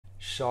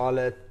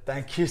Charlotte,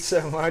 thank you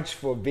so much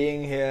for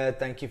being here.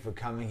 Thank you for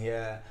coming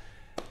here.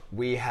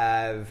 We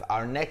have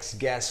our next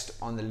guest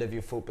on the Live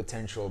Your Full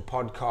Potential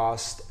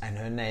podcast, and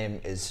her name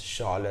is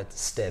Charlotte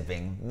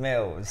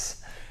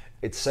Stebbing-Mills.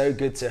 It's so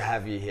good to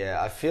have you here.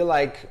 I feel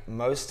like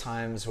most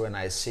times when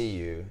I see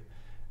you,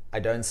 I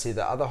don't see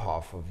the other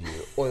half of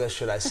you, or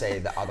should I say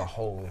the other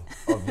whole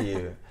of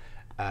you.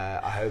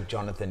 I hope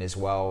Jonathan is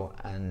well,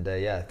 and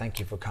thank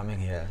you for coming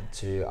here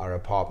to our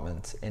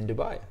apartment in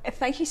Dubai.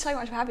 Thank you so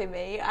much for having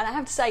me, and I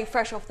have to say,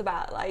 fresh off the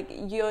bat,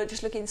 you're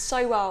just looking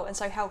so well and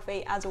so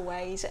healthy as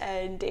always,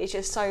 and it's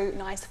just so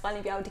nice to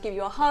finally be able to give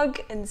you a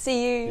hug and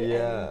see you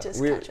and just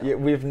catch up.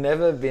 We've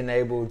never been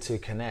able to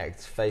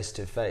connect face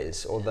to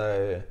face,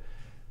 although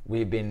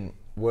we've been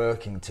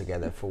working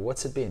together for,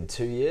 what's it been,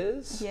 2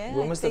 years? Yeah.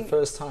 When was the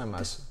first time?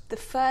 The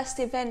first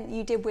event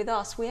you did with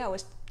us,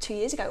 was 2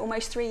 years ago,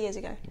 almost 3 years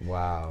ago.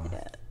 Wow,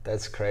 yeah.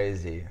 That's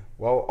crazy.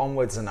 Well,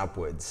 onwards and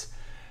upwards.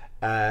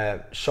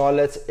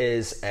 Charlotte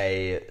is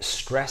a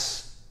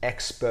stress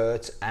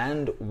expert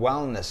and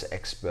wellness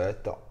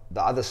expert,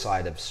 the other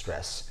side of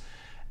stress.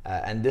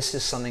 And this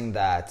is something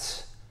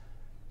that,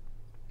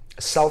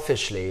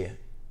 selfishly,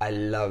 I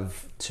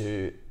love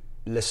to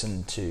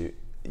listen to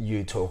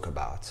you talk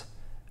about.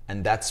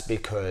 And that's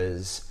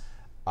because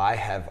I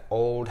have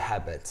old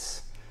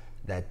habits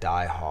that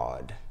die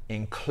hard,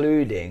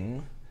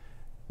 including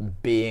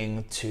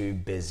being too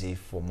busy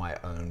for my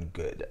own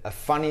good. A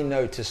funny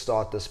note to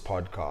start this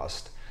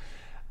podcast.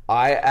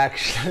 I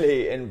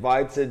actually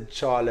invited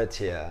Charlotte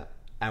here,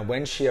 and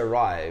when she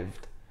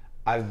arrived,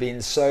 I've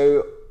been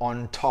so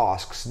on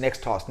tasks,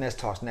 next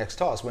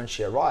task. When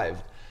she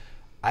arrived,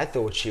 I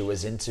thought she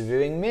was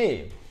interviewing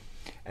me.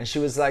 And she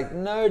was like,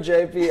 "No,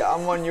 JP,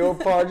 I'm on your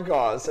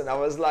podcast." And I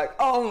was like,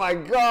 "Oh my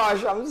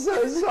gosh, I'm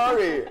so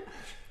sorry."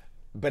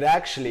 But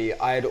actually,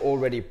 I had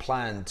already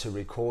planned to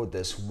record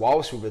this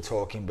whilst we were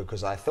talking,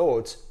 because I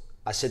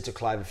said to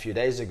Clive a few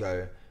days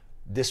ago,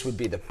 this would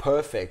be the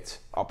perfect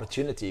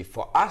opportunity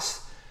for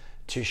us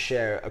to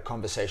share a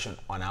conversation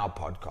on our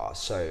podcast.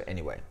 So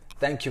anyway,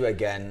 thank you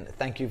again.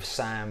 Thank you,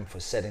 Sam, for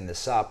setting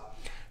this up.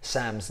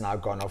 Sam's now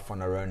gone off on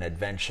her own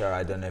adventure.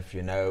 I don't know if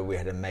you know, we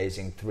had an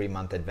amazing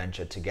 3-month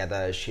adventure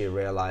together. She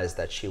realized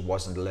that she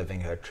wasn't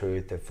living her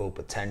truth, her full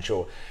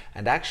potential,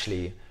 and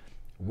actually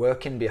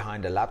working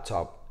behind a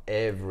laptop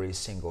every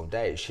single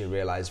day, she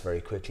realized very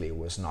quickly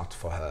was not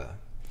for her.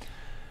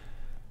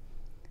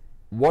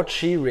 What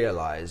she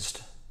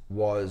realized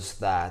was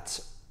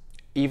that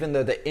even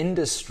though the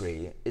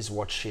industry is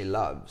what she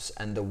loves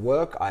and the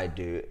work I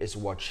do is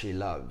what she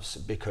loves,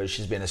 because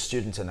she's been a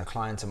student and a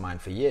client of mine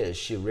for years,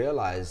 she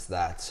realized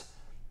that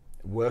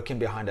working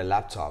behind a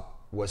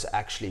laptop was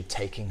actually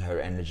taking her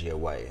energy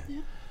away.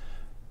 Yeah.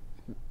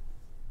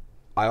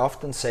 I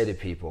often say to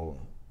people,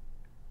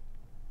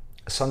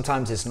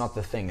 sometimes it's not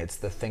the thing, it's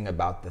the thing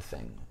about the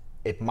thing.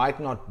 It might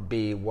not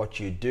be what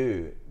you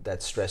do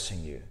that's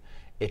stressing you.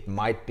 It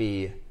might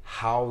be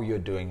how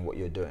you're doing what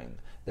you're doing.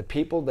 The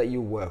people that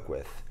you work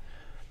with,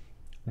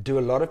 do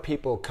a lot of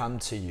people come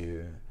to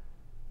you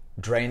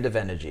drained of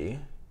energy,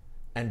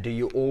 and do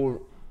you all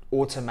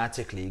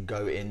automatically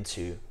go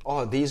into,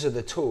 oh, these are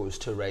the tools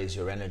to raise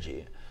your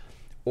energy?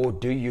 Or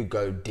do you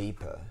go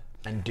deeper,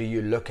 and do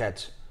you look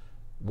at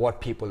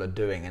what people are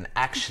doing and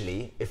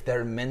actually if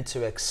they're meant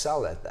to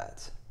excel at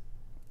that?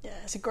 Yeah,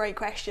 it's a great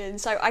question.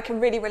 So I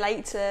can really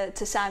relate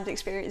to Sam's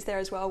experience there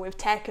as well with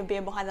tech and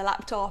being behind the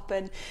laptop,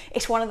 and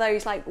it's one of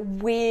those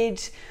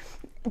weird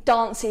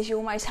dances you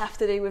almost have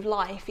to do with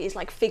life, is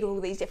figure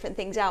all these different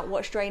things out,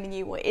 what's draining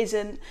you, what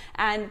isn't.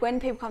 And when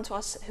people come to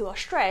us who are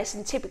stressed,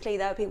 and typically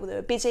they're people that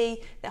are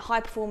busy, they're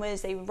high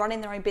performers, they're running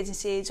their own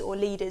businesses or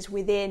leaders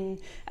within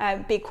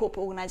big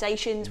corporate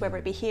organizations, whether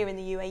it be here in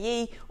the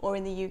UAE or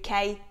in the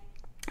UK.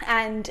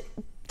 And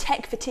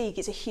tech fatigue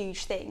is a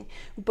huge thing,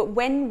 but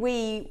when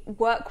we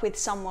work with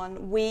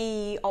someone,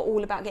 we are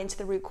all about getting to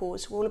the root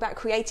cause. We're all about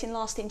creating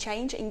lasting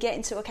change and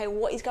getting to, okay,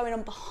 what is going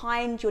on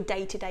behind your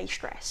day-to-day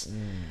stress?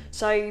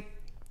 So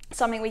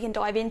something we can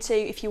dive into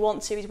if you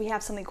want to is we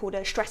have something called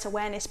a stress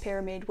awareness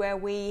pyramid, where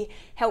we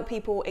help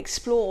people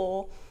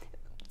explore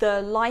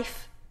the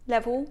life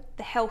level,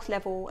 the health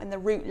level, and the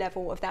root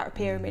level of that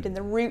pyramid. And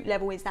the root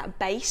level is that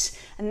base,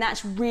 and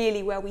that's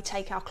really where we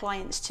take our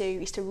clients to,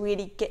 is to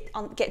really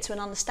get to an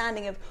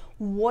understanding of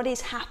what is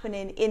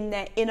happening in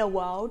their inner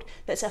world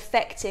that's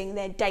affecting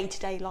their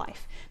day-to-day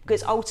life.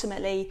 Because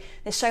ultimately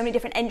there's so many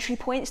different entry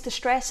points to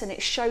stress, and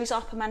it shows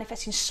up and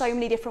manifests in so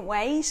many different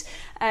ways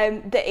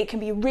that it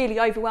can be really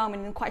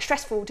overwhelming and quite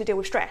stressful to deal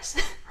with stress,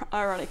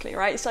 ironically,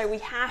 right? So we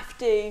have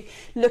to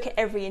look at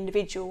every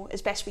individual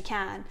as best we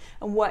can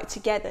and work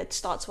together to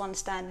start to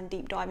understand and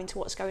deep dive into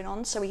what's going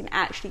on, so we can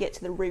actually get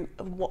to the root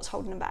of what's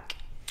holding them back.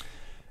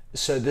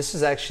 So this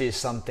is actually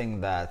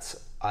something that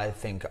I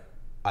think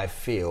I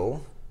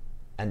feel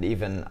and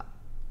even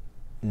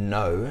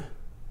know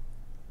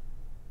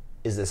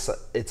is this,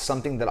 it's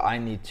something that I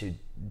need to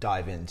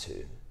dive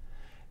into,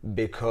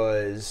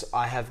 because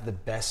I have the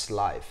best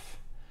life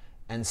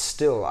and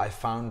still I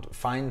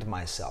find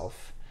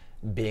myself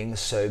being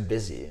so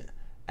busy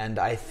And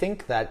I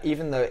think that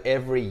even though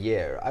every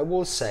year, I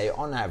will say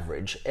on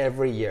average,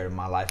 every year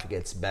my life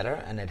gets better,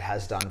 and it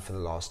has done for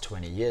the last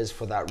 20 years.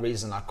 For that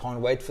reason, I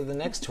can't wait for the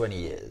next 20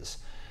 years.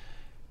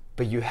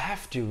 But you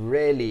have to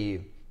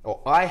really, or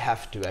I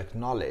have to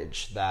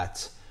acknowledge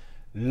that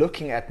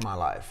looking at my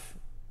life,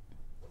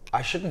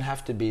 I shouldn't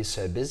have to be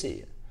so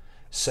busy.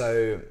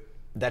 So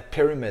that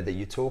pyramid that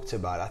you talked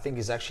about, I think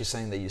is actually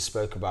something that you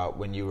spoke about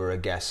when you were a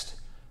guest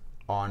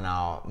on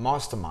our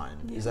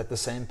mastermind. Is that the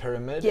same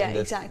pyramid? Yeah,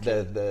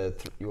 exactly.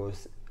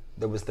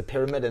 There was the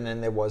pyramid, and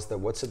then there was the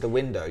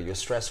window, your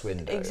stress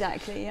window.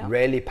 Exactly, yeah.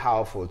 Really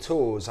powerful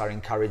tools. I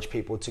encourage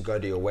people to go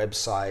to your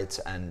website,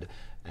 and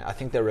I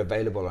think they're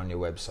available on your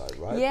website,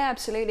 right? Yeah,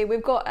 absolutely.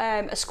 We've got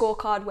a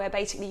scorecard where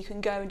basically you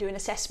can go and do an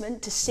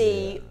assessment to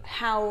see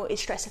how is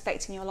stress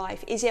affecting your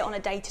life. Is it on a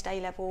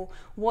day-to-day level?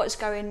 What's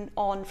going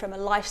on from a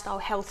lifestyle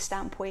health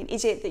standpoint?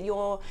 Is it that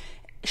you're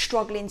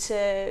struggling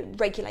to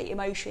regulate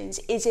emotions?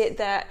 Is it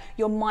that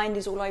your mind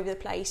is all over the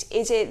place?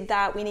 Is it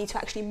that we need to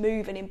actually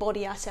move and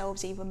embody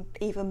ourselves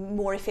even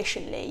more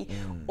efficiently?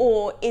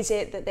 Or is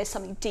it that there's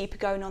something deeper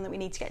going on that we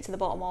need to get to the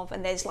bottom of?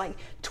 And there's like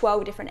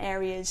 12 different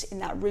areas in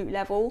that root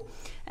level,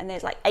 and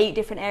there's like 8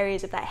 different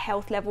areas of that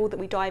health level that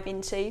we dive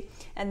into,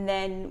 and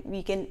then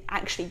we can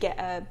actually get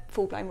a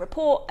full-blown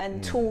report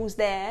and tools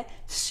there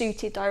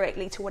suited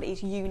directly to what it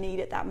is you need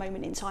at that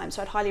moment in time.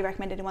 So I'd highly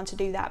recommend anyone to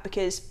do that,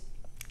 because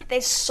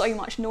there's so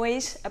much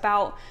noise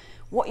about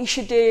what you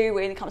should do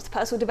when it comes to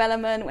personal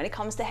development, when it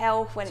comes to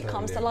health, when it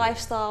comes to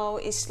lifestyle.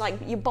 It's like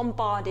you're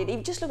bombarded. If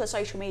you just look at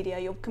social media,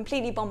 you're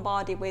completely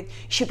bombarded with,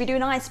 you should be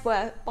doing ice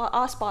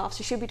baths,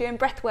 you should be doing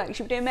breath work, you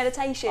should be doing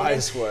meditation.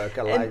 Ice work,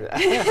 I like that.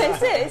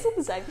 It's all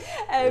the same.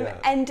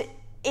 And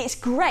it's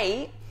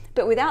great,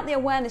 but without the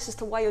awareness as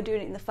to why you're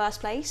doing it in the first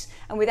place,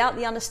 and without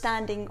the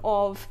understanding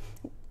of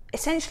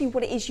essentially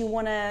what it is you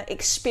want to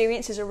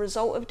experience as a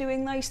result of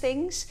doing those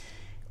things,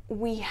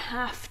 we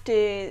have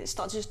to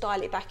start to just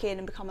dial it back in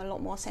and become a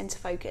lot more centre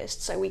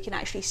focused, so we can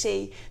actually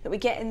see that we're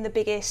getting the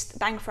biggest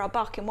bang for our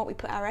buck in what we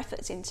put our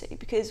efforts into,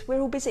 because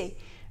we're all busy,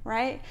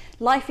 right?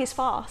 Life is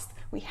fast.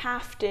 We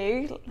have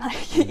to,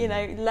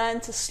 learn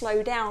to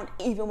slow down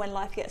even when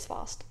life gets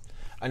fast.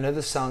 I know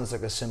this sounds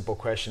like a simple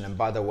question, and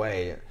by the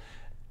way,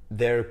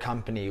 their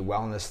company,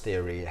 Wellness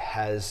Theory,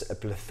 has a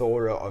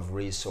plethora of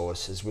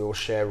resources. We will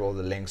share all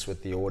the links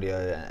with the audio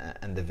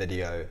and the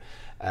video.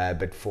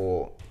 But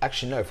for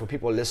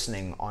people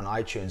listening on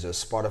iTunes or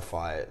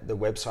Spotify, the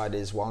website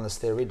is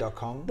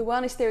wellnesstheory.com.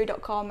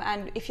 Thewellnesstheory.com,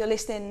 and if you're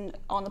listening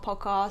on the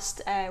podcast,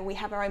 we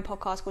have our own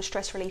podcast called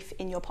Stress Relief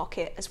in Your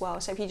Pocket as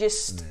well. So if you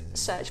just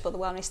search for The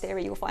Wellness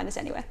Theory, you'll find us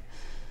anywhere.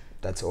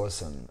 That's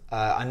awesome.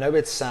 I know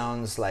it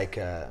sounds like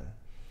a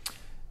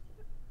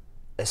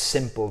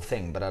simple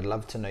thing, but I'd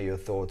love to know your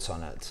thoughts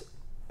on it.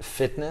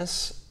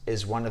 Fitness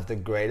is one of the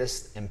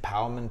greatest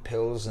empowerment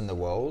pills in the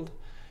world.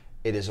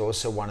 It is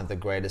also one of the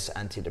greatest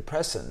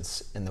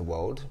antidepressants in the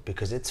world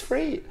because it's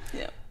free.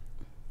 Yeah.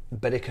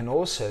 But it can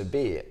also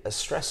be a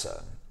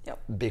stressor. Yep.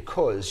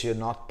 Because you're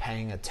not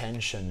paying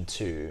attention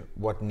to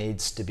what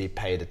needs to be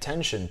paid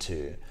attention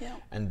to.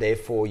 Yep. And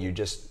therefore you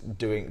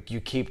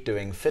keep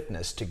doing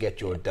fitness to get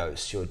your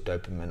dose, your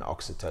dopamine,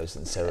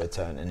 oxytocin,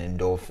 serotonin, and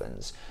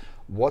endorphins.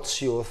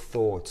 What's your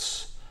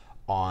thoughts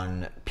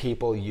on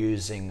people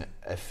using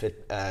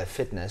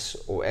fitness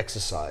or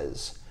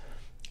exercise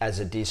as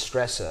a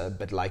de-stressor,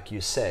 but like you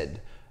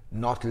said,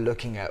 not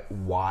looking at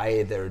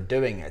why they're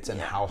doing it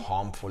and how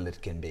harmful it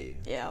can be?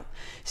 Yeah,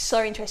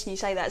 so interesting you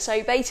say that.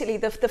 So basically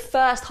the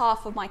first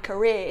half of my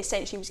career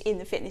essentially was in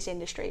the fitness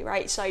industry,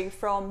 right? So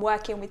from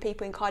working with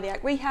people in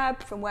cardiac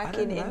rehab, from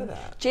working in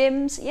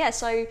gyms. Yeah,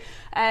 so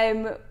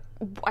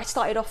I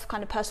started off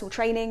kind of personal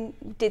training,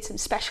 did some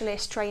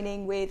specialist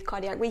training with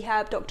cardiac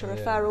rehab, doctor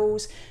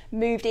referrals,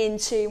 moved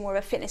into more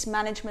of a fitness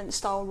management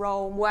style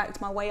role, and worked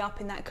my way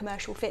up in that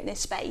commercial fitness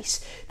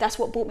space. That's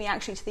what brought me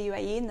actually to the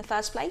UAE in the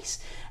first place.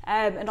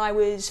 And I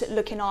was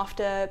looking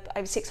after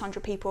over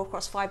 600 people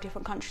across 5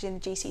 different countries in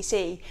the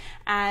GCC.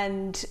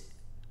 And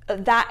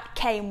that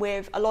came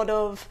with a lot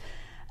of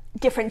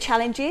different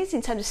challenges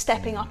in terms of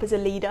stepping up as a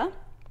leader,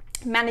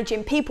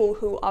 managing people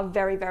who are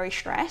very, very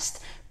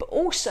stressed, but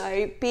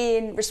also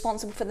being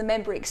responsible for the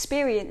member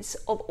experience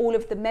of all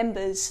of the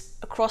members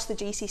across the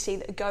GCC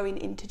that are going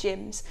into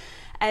gyms.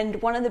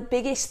 And one of the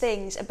biggest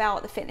things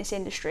about the fitness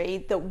industry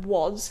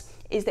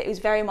is that it was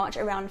very much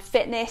around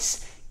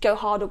fitness, go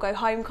hard or go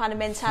home kind of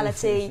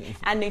mentality,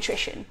 and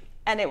nutrition.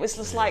 And it was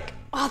just like,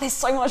 oh, there's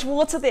so much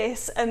more to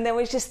this. And there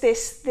was just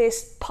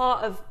this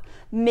part of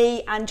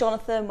me and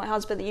Jonathan, my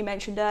husband that you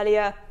mentioned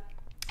earlier.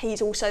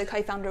 He's also the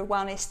co-founder of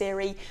Wellness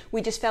Theory.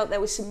 We just felt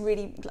there was some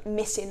really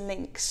missing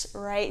links,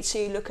 right?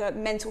 To look at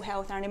mental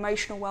health and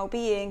emotional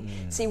well-being,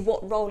 see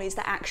what role is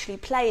that actually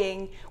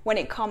playing when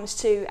it comes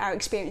to our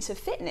experience of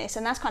fitness.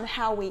 And that's kind of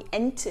how we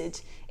entered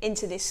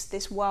into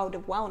this world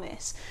of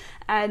wellness.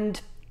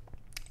 And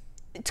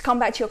to come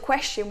back to your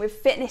question, with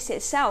fitness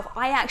itself,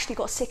 I actually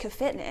got sick of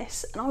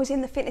fitness, and I was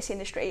in the fitness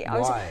industry. I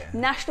was a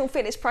national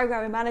fitness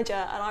programming manager,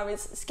 and I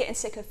was getting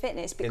sick of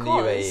fitness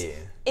because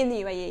in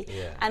the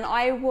UAE, and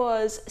I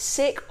was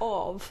sick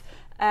of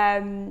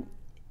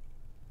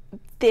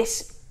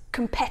this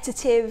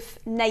competitive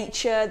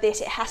nature,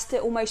 it has to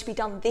almost be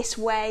done this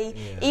way.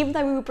 Even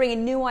though we were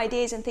bringing new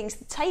ideas and things to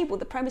the table,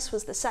 the premise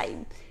was the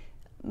same.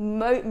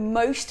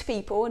 Most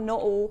people, not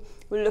all,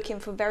 were looking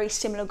for very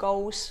similar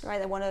goals, right?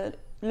 They want to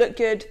look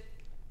good,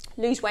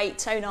 lose weight,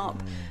 tone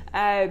up,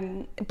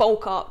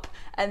 bulk up,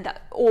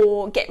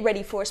 or get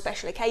ready for a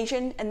special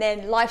occasion, and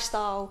then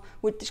lifestyle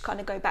would just kind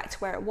of go back to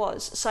where it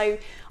was. So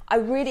I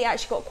really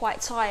actually got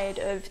quite tired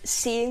of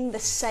seeing the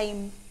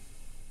same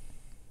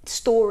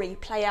story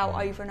play out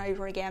over and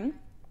over again.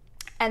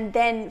 And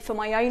then for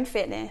my own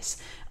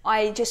fitness,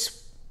 I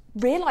just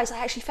realised I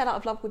actually fell out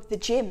of love with the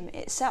gym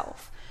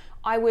itself.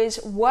 I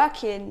was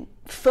working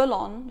full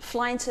on,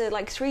 flying to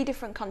like 3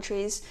 different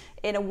countries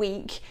in a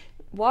week,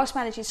 whilst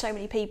managing so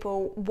many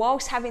people,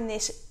 whilst having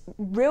this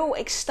real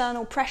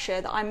external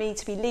pressure that I need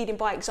to be leading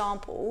by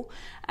example,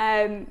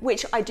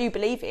 which I do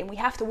believe in. We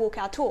have to walk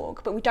our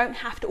talk, but we don't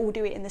have to all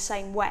do it in the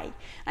same way. And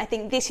I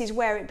think this is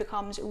where it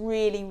becomes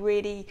really,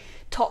 really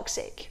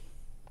toxic.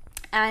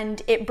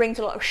 And it brings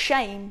a lot of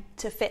shame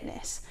to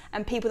fitness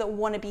and people that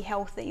want to be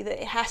healthy,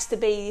 that it has to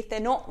be, if they're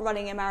not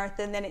running a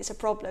marathon, then it's a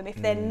problem. If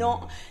they're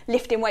not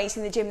lifting weights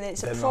in the gym, then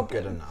it's a problem.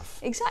 They're not good enough.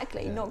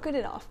 Exactly, not good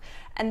enough.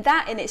 And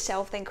that in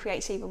itself then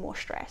creates even more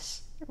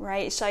stress,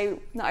 right? So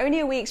not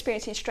only are we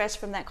experiencing stress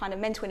from that kind of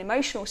mental and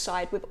emotional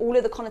side with all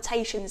of the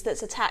connotations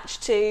that's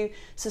attached to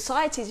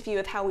society's view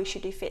of how we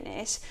should do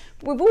fitness,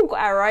 but we've all got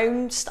our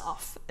own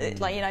stuff,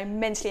 like, you know,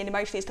 mentally and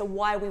emotionally as to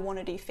why we want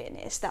to do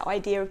fitness. That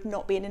idea of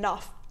not being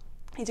enough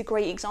is a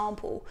great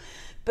example.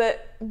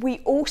 But we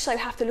also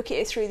have to look at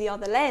it through the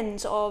other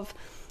lens of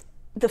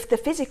the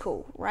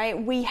physical,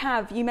 right? We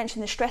have, you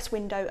mentioned the stress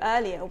window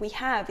earlier, we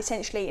have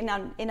essentially in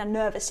our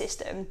nervous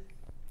system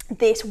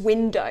this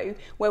window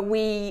where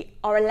we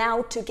are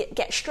allowed to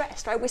get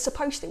stressed, right? We're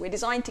supposed to, we're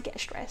designed to get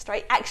stressed,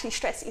 right? Actually,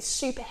 stress is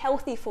super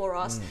healthy for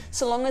us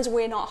so long as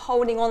we're not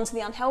holding on to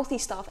the unhealthy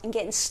stuff and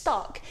getting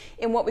stuck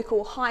in what we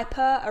call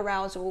hyper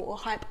arousal or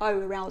hypo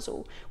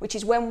arousal, which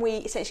is when we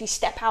essentially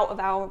step out of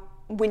our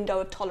window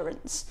of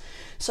tolerance.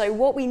 So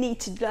what we need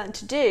to learn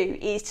to do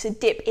is to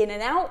dip in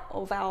and out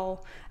of our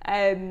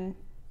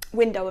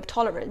window of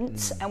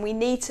tolerance, and we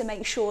need to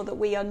make sure that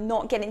we are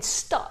not getting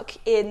stuck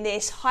in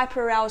this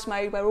hyper aroused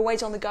mode where we're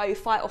always on the go,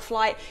 fight or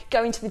flight,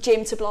 going to the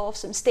gym to blow off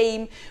some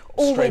steam.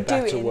 All straight we're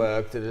back doing, to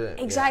work.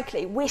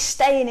 Exactly. We're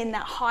staying in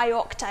that high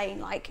octane,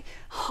 like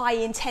high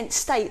intense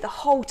state the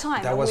whole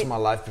time. That was my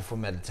life before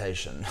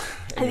meditation.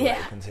 Anyway,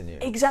 continue.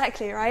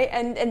 Exactly, right?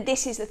 And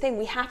this is the thing,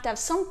 we have to have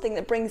something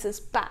that brings us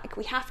back.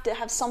 We have to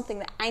have something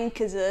that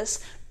anchors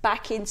us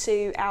back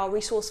into our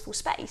resourceful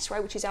space,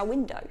 right, which is our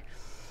window.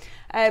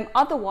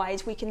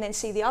 Otherwise, we can then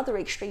see the other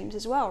extremes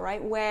as well,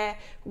 right? Where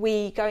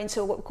we go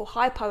into what we call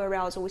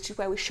hypoarousal, which is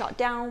where we shut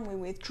down, we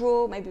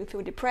withdraw, maybe we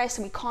feel depressed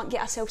and we can't get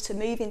ourselves to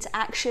move into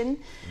action.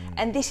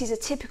 And this is a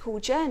typical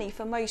journey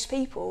for most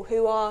people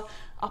who are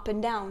up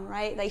and down,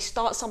 right? They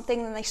start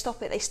something and they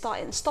stop it, they start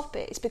it and stop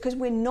it. It's because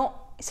we're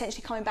not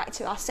essentially coming back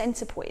to our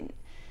center point,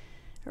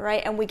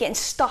 right? And we're getting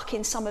stuck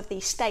in some of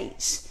these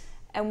states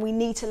and we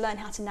need to learn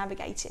how to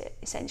navigate it,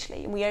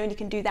 essentially. And we only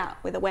can do that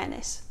with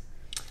awareness.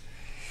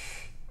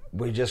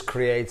 We just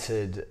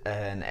created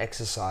an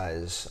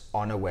exercise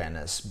on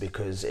awareness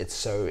because it's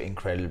so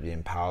incredibly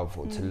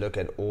powerful to look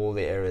at all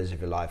the areas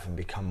of your life and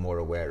become more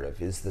aware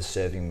of. Is this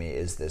serving me?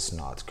 Is this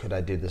not? Could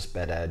I do this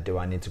better? Do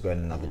I need to go in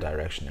another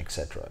direction,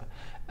 etc.?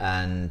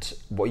 And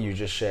what you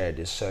just shared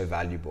is so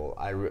valuable.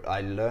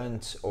 I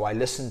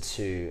listened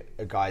to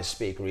a guy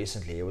speak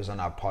recently. It was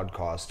on our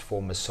podcast,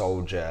 former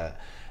soldier,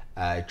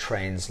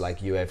 trains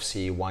like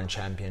UFC, won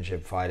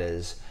championship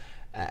fighters.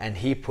 And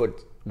he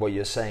put what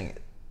you're saying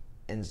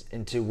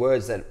into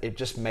words that it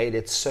just made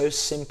it so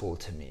simple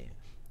to me.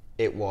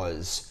 It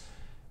was,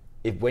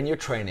 when you're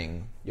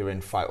training, you're in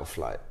fight or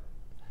flight.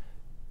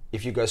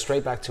 If you go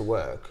straight back to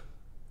work,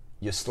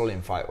 you're still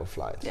in fight or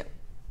flight. Yep.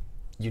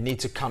 You need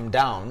to come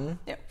down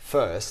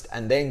first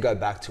and then go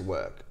back to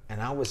work.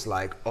 And I was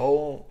like,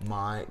 oh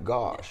my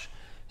gosh,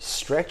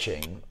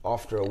 stretching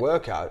after a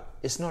workout,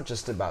 it's not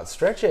just about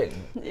stretching.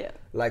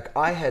 Like,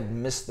 I had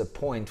missed the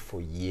point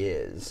for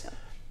years.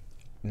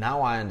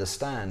 Now I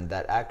understand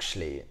that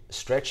actually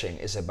stretching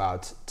is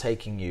about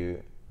taking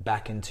you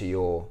back into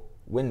your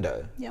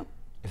window,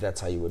 if that's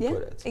how you would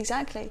put it.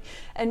 Exactly.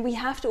 And we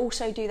have to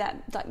also do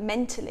that like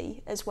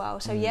mentally as well.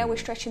 So we're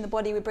stretching the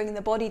body, we're bringing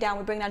the body down,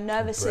 we're bringing our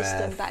nervous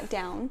system back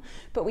down,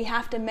 but we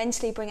have to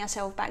mentally bring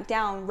ourselves back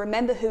down,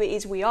 remember who it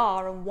is we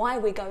are and why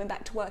we're going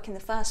back to work in the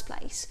first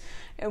place.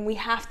 And we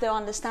have to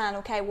understand,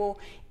 okay, well,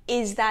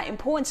 is that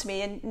important to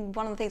me? And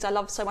one of the things I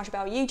love so much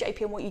about you,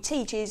 JP, and what you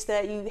teach is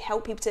that you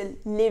help people to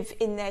live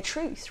in their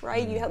truth,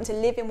 right? You help them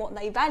to live in what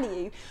they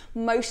value.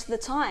 Most of the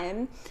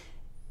time,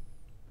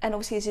 and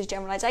obviously this is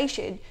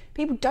generalization,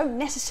 people don't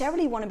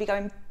necessarily want to be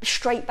going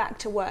straight back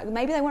to work.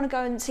 Maybe they want to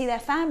go and see their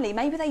family.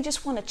 Maybe they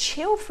just want to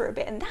chill for a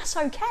bit, and that's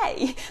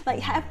okay. Like,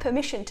 have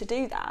permission to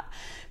do that.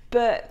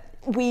 But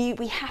we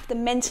have to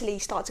mentally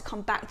start to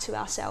come back to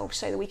ourselves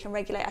so that we can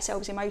regulate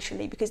ourselves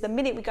emotionally, because the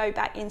minute we go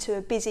back into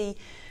a busy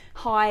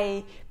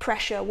high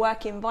pressure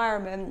work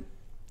environment,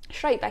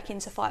 straight back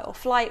into fight or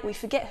flight. We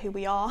forget who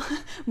we are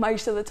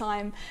most of the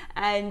time,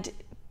 and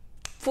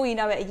before you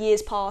know it, a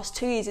year's passed,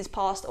 2 years has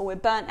passed, or we're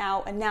burnt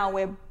out, and now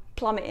we're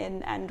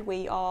plummeting and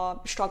we are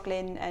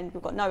struggling and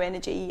we've got no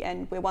energy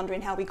and we're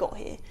wondering how we got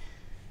here.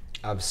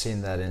 I've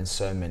seen that in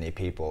so many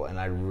people, and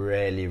I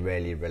really,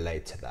 really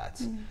relate to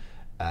that.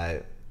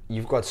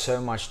 You've got so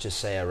much to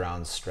say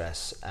around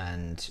stress,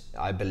 and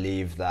I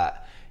believe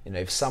that, you know,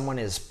 if someone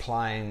is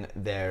applying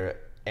their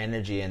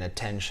energy and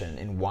attention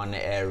in one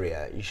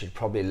area, you should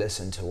probably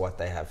listen to what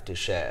they have to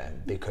share,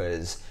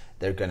 because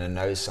they're going to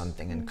know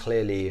something. And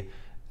clearly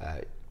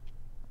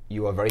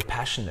you are very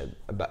passionate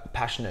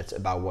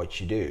about what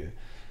you do.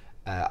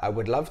 I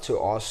would love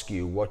to ask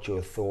you what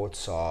your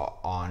thoughts are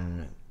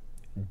on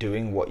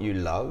doing what you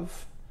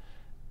love,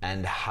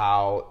 and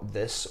how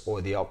this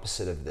or the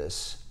opposite of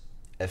this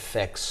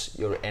affects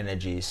your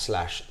energy /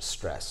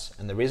 stress.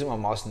 And the reason why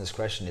I'm asking this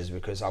question is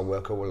because I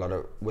work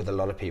with a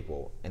lot of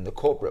people in the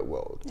corporate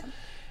world. Yeah.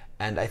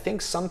 And I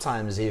think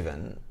sometimes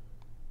even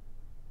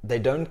they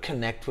don't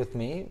connect with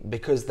me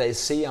because they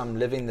see I'm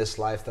living this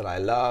life that I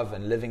love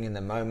and living in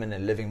the moment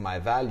and living my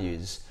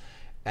values.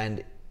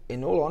 And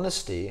in all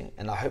honesty,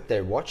 and I hope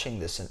they're watching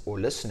this or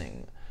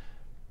listening,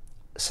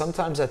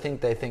 sometimes I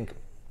think they think,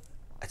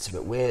 it's a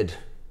bit weird,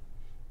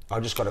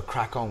 I've just got to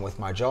crack on with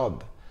my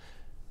job.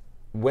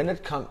 When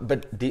it comes,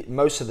 but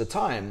most of the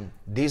time,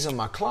 these are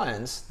my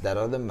clients that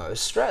are the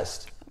most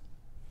stressed.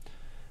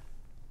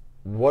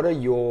 What are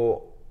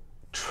your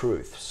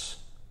truths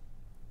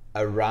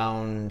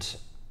around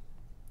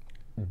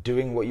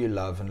doing what you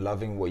love and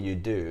loving what you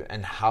do,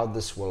 and how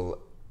this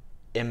will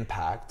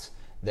impact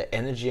the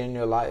energy in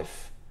your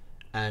life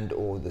and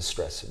or the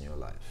stress in your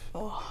life?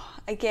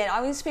 Again,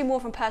 I will speak more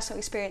from personal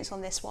experience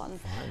on this one.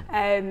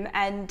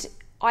 And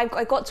I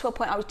got to a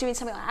point, I was doing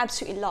something I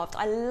absolutely loved.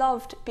 I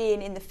loved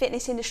being in the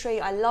fitness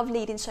industry. I loved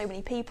leading so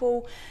many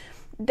people.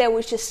 There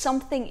was just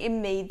something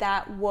in me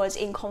that was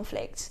in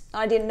conflict.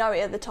 I didn't know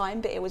it at the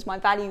time, but it was my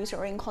values that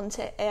were in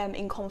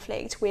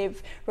conflict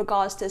with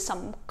regards to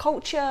some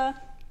culture,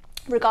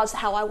 regards to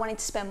how I wanted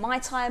to spend my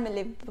time and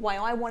live the way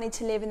I wanted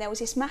to live. And there was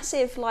this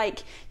massive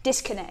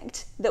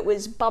disconnect that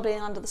was bubbling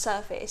under the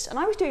surface, and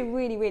I was doing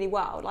really, really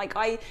well.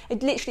 I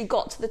had literally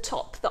got to the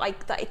top that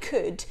I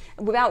could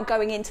without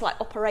going into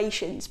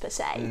operations per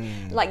se.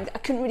 I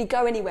couldn't really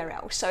go anywhere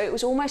else, so it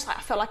was almost like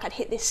I felt like I'd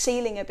hit this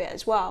ceiling a bit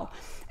as well,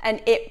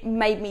 and it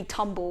made me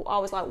tumble. I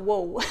was like,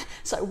 whoa,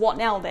 so what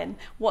now then?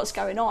 What's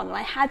going on? And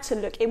I had to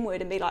look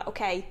inward and be like,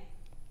 okay,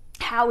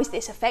 how is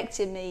this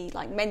affecting me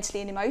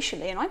mentally and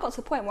emotionally? And I got to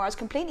the point where I was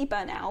completely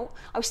burnt out.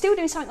 I was still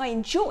doing something I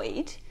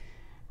enjoyed,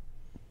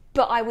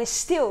 but I was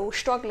still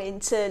struggling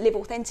to live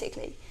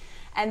authentically.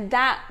 And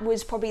that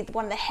was probably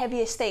one of the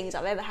heaviest things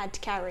I've ever had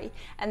to carry.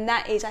 And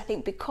that is, I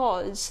think,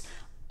 because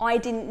I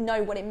didn't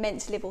know what it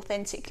meant to live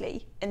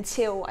authentically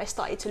until I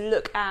started to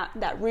look at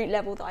that root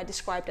level that I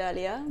described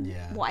earlier.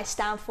 Yeah. What I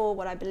stand for,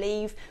 what I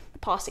believe,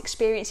 past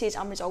experiences,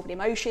 unresolved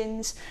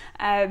emotions,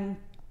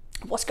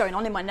 what's going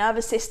on in my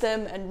nervous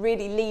system, and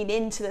really lean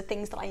into the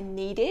things that I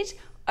needed.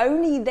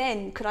 Only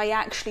then could I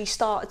actually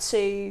start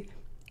to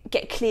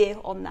get clear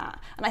on that.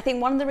 And I think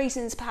one of the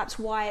reasons perhaps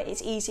why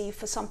it's easy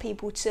for some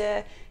people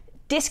to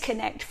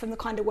disconnect from the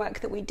kind of work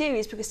that we do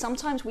is because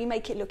sometimes we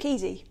make it look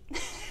easy.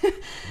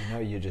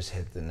 You just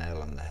hit the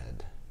nail on the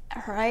head.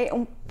 All right,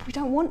 and we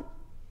don't want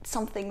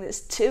something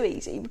that's too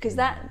easy, because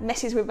that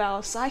messes with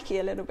our psyche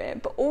a little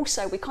bit, but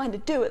also we kind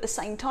of do at the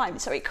same time,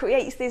 so it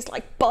creates this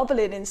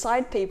bubbling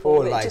inside people.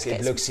 Or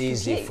it looks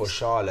easy for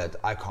Charlotte,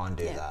 I can't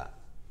do that.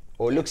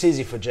 Or it looks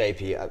easy for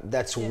JP,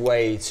 that's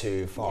way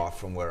too far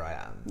from where I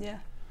am.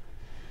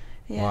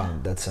 Wow,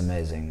 that's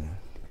amazing.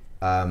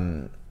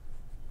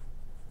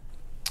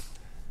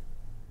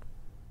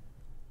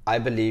 I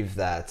believe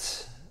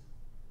that,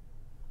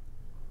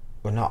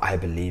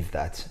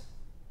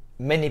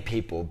 many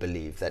people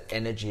believe that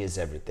energy is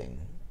everything.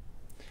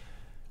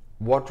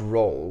 What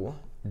role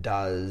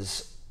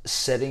does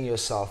setting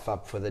yourself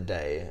up for the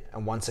day,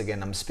 and once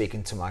again I'm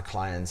speaking to my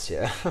clients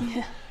here,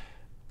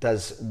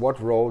 what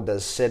role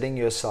does setting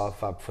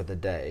yourself up for the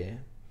day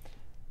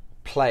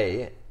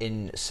play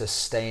in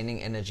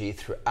sustaining energy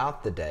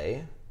throughout the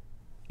day,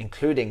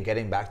 including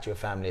getting back to your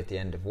family at the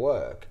end of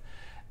work?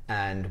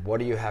 And what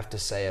do you have to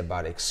say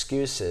about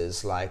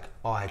excuses like,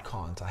 oh, I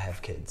can't, I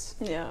have kids?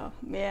 Yeah,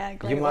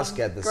 great one. You must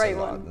get this a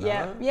lot,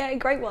 no? Yeah,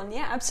 great one.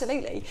 Yeah,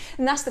 absolutely.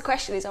 And that's the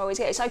question is I always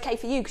get, it's okay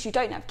for you because you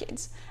don't have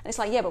kids. And it's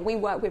like, yeah, but we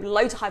work with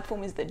loads of high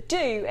performers that do,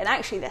 and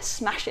actually they're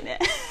smashing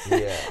it.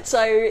 Yeah.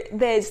 So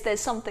there's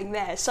something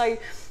there. So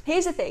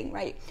here's the thing,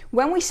 right?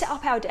 When we set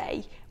up our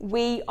day,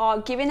 we are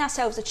giving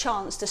ourselves a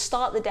chance to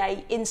start the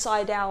day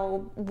inside our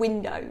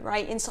window,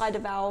 right? Inside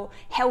of our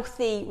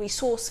healthy,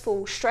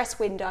 resourceful stress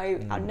window.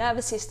 Our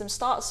nervous system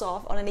starts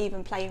off on an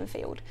even playing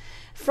field.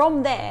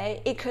 From there,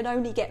 it can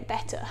only get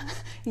better.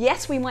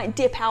 Yes, we might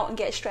dip out and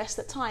get stressed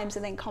at times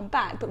and then come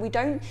back, but we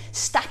don't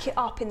stack it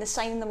up in the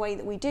same way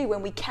that we do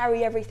when we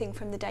carry everything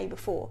from the day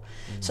before.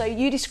 So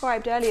you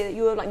described earlier that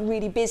you were like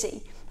really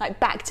busy, like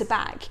back to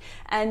back,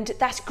 and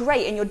that's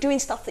great, and you're doing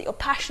stuff that you're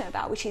passionate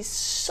about, which is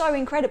so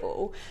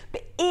incredible.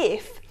 But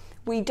if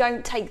we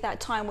don't take that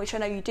time, which I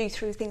know you do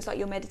through things like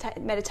your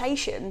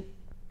meditation,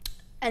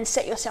 and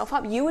set yourself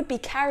up, you would be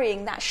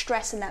carrying that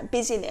stress and that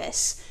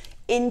busyness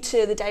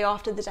into the day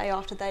after, the day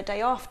after, the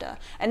day after.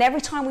 And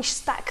every time we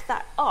stack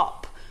that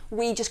up,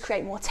 we just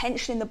create more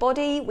tension in the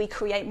body, we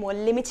create more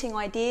limiting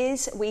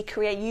ideas, we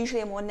create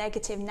usually a more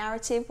negative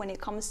narrative when it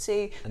comes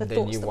to the thoughts that we have.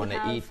 And then you want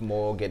to eat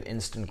more, get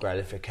instant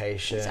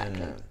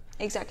gratification.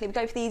 Exactly. We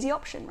go for the easy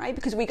option, right?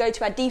 Because we go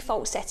to our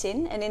default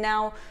setting, and in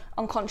our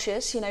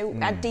unconscious,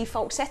 our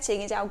default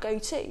setting is our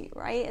go-to,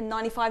 right? And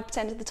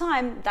 95% of the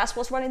time, that's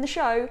what's running the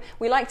show.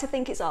 We like to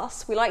think it's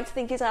us. We like to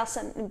think it's us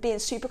and being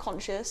super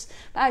conscious,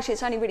 but actually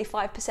it's only really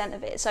 5%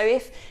 of it. So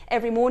if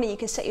every morning you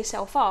can set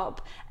yourself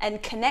up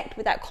and connect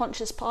with that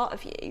conscious part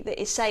of you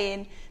that is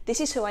saying, this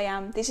is who I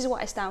am, this is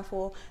what I stand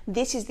for,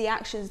 this is the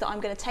actions that I'm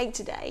going to take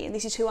today, and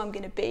this is who I'm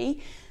going to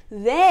be,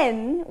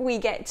 then we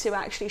get to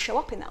actually show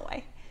up in that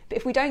way. But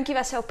if we don't give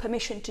ourselves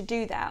permission to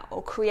do that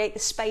or create the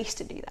space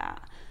to do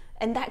that,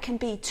 and that can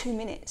be 2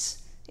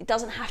 minutes. It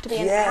doesn't have to be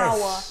an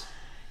hour.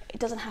 It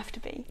doesn't have to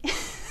be.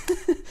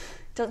 It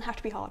doesn't have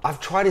to be hard.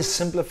 I've tried to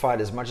simplify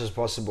it as much as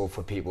possible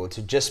for people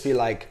to just be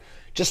like,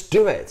 just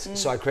do it.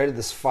 So I created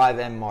this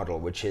 5M model,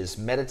 which is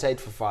meditate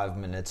for 5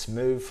 minutes,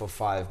 move for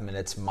 5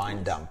 minutes,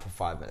 mind dump for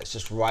 5 minutes.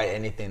 Just write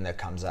anything that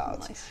comes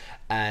out. Nice.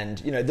 And,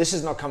 this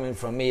is not coming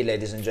from me,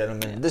 ladies and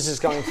gentlemen. This is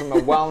coming from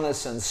a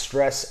wellness and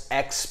stress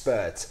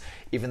expert.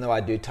 Even though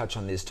I do touch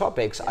on these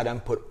topics, I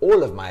don't put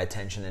all of my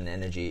attention and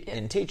energy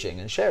in teaching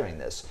and sharing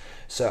this.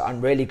 So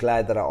I'm really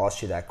glad that I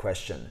asked you that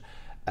question.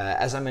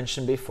 As I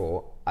mentioned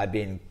before, I've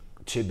been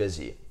too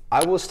busy.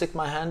 I will stick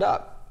my hand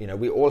up.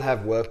 We all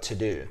have work to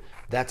do.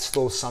 That's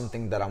still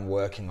something that I'm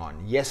working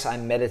on. Yes, I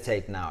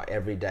meditate now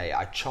every day.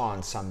 I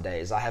chant some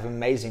days. I have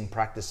amazing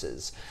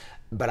practices.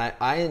 But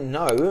I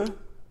know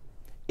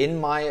in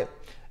my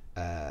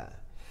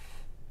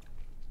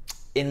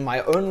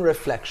own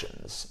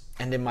reflections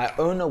and in my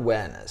own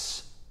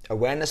awareness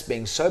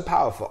being so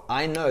powerful,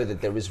 I know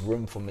that there is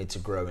room for me to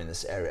grow in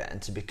this area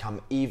and to become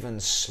even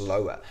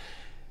slower.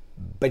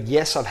 But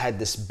yes, I've had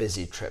this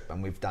busy trip,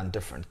 and we've done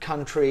different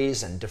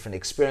countries and different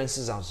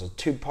experiences. I was on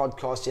 2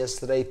 podcasts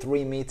yesterday,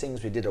 3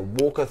 meetings. We did a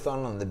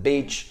walkathon on the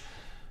beach.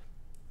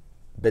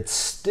 But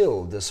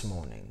still this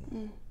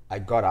morning, I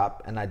got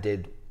up and I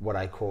did what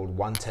I called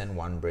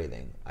 1-10-1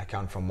 breathing. I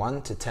count from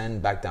 1 to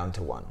 10, back down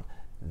to 1.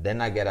 Then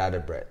I get out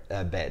of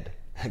bed.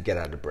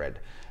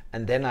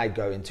 And then I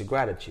go into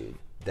gratitude.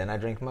 Then I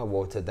drink my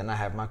water, then I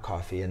have my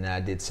coffee, and then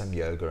I did some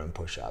yoga and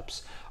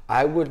push-ups.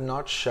 I would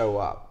not show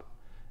up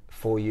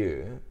for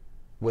you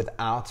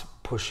without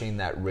pushing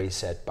that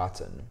reset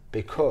button,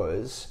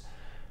 because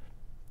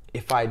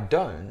if I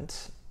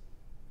don't,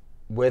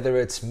 whether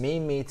it's me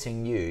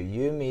meeting you,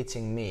 you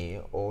meeting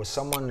me, or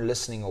someone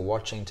listening or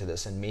watching to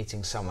this and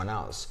meeting someone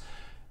else,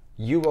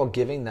 you are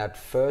giving that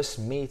first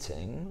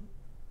meeting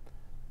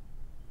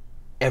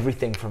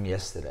everything from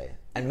yesterday,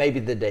 and maybe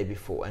the day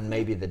before, and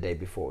maybe the day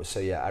before. So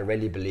yeah, I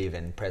really believe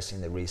in pressing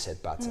the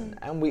reset button.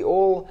 And we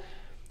all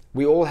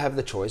have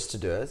the choice to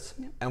do it,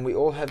 and we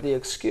all have the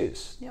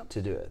excuse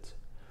to do it.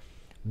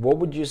 What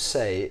would you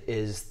say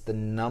is the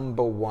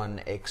number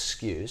one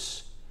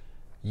excuse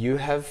you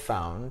have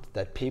found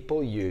that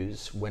people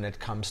use when it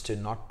comes to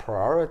not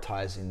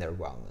prioritizing their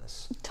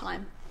wellness?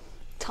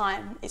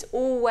 Time is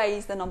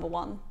always the number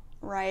one.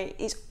 Right,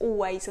 is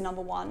always the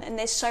number one, and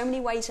there's so many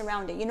ways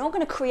around it. You're not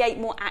going to create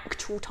more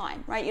actual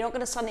time, right? You're not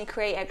going to suddenly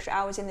create extra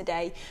hours in the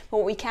day, but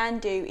what we can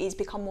do is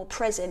become more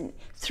present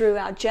through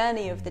our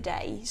journey of the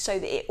day, so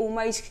that it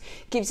almost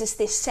gives us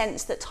this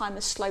sense that time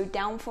has slowed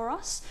down for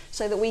us,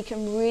 so that we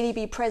can really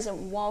be present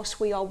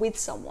whilst we are with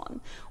someone,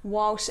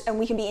 and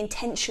we can be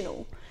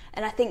intentional.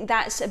 And I think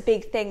that's a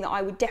big thing that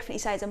I would definitely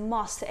say is a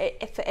must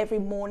for every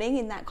morning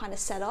in that kind of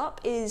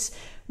setup is,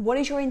 what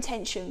is your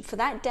intention for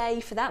that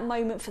day, for that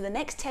moment, for the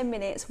next 10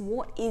 minutes?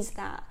 What is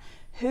that?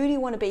 Who do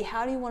you want to be?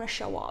 How do you want to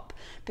show up?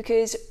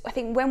 Because I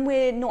think when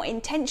we're not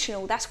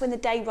intentional, that's when the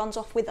day runs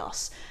off with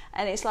us.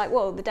 And it's like,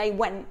 well, the day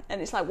went, and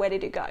it's like, where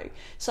did it go?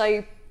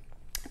 So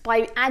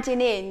by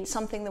adding in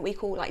something that we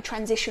call like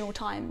transitional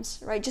times,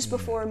 right? Just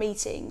before a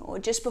meeting, or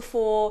just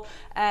before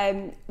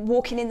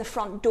walking in the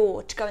front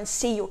door to go and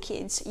see your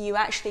kids, you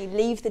actually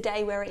leave the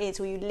day where it is,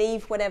 or you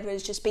leave whatever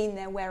has just been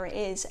there where it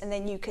is, and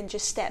then you can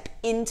just step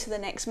into the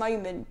next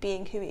moment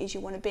being who it is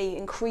you want to be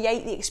and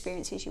create the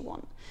experiences you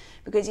want.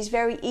 Because it's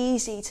very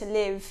easy to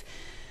live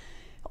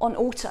on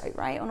auto,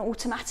 right? On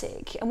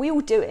automatic. And we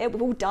all do it,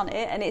 we've all done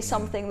it, and it's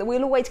something that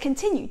we'll always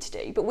continue to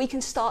do, but we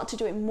can start to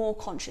do it more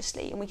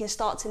consciously, and we can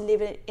start to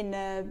live it in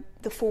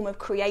the form of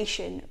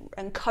creation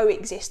and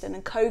coexistence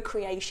and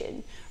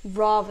co-creation,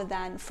 rather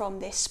than from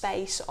this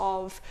space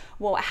of,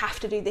 well, I have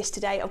to do this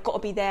today, I've got to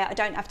be there, I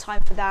don't have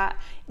time for that.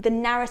 The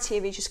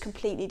narrative is just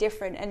completely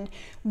different, and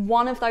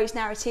one of those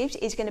narratives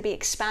is going to be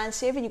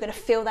expansive and you're going to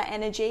feel that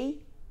energy.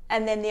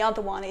 And then the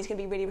other one is going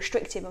to be really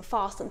restrictive and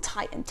fast and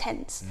tight and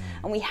tense.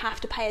 And we have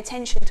to pay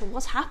attention to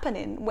what's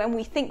happening when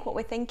we think what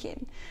we're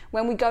thinking.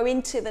 When we go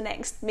into the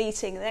next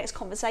meeting, the next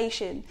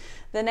conversation,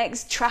 the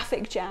next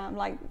traffic jam,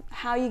 like,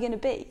 how are you going to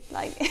be?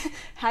 Like,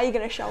 how are you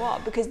going to show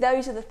up? Because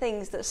those are the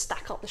things that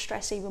stack up the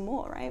stress even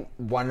more, right?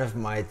 One of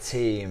my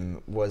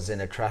team was in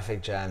a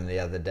traffic jam the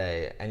other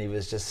day, and he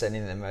was just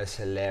sending the most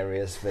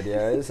hilarious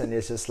videos. And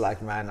it's just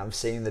like, man, I'm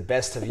seeing the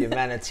best of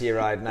humanity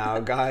right now,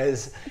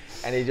 guys.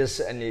 And he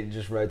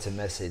just wrote a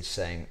message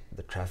saying,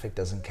 the traffic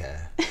doesn't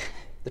care.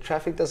 The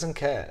traffic doesn't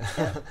care.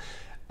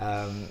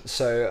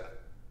 So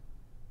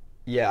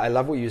yeah, I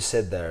love what you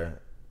said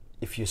there.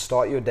 If you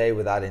start your day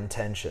without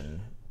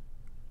intention,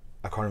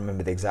 I can't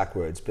remember the exact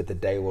words, but the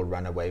day will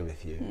run away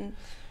with you.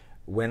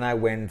 When I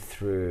went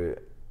through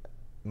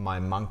my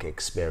monk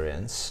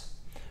experience,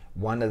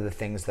 one of the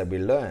things that we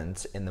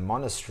learned in the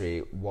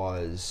monastery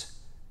was,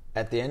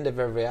 at the end of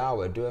every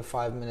hour, do a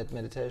 5-minute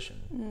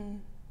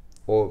meditation.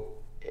 Or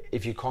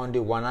if you can't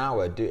do 1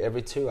 hour, do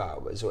every 2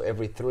 hours or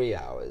every 3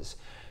 hours,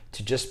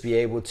 to just be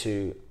able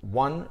to,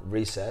 1,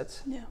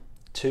 reset,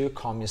 2,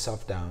 calm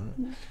yourself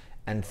down,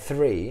 and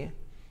 3,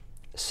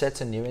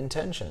 set a new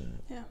intention.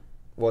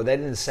 Well, they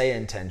didn't say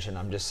intention,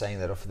 I'm just saying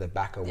that off the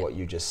back of what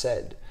you just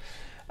said.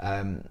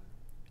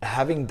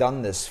 Having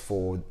done this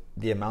for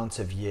the amount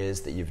of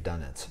years that you've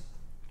done it,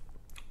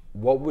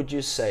 what would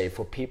you say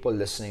for people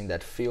listening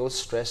that feel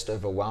stressed,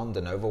 overwhelmed,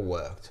 and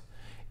overworked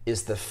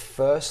is the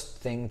first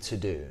thing to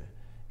do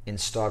in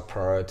start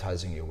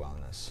prioritizing your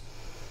wellness?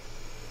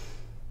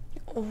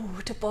 Oh,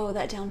 to boil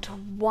that down to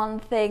one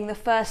thing, the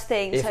first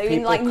thing. If so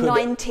in like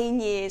 19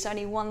 years,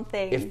 only one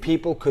thing. If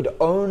people could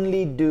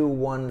only do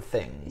one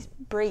thing.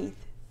 Breathe.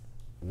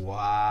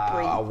 Wow.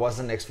 Breathe. I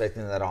wasn't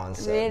expecting that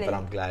answer, Really? but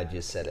I'm glad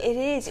you said it. It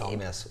is.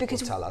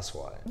 Tell us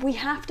why. We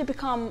have to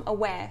become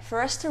aware.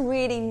 For us to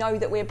really know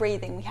that we're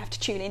breathing, we have to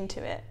tune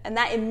into it. And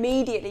that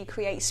immediately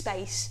creates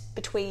space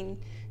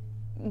between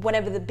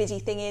whatever the busy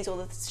thing is or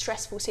the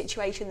stressful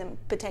situation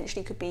that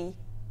potentially could be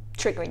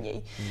triggering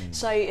you.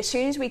 So as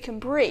soon as we can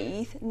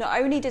breathe, not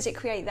only does it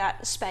create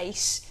that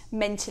space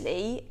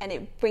mentally, and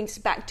it brings us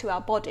back to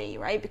our body,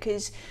 right?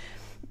 Because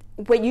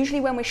when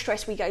we're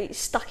stressed, we go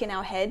stuck in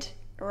our head,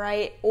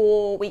 right?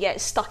 Or we get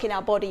stuck in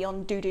our body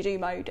on do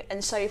mode.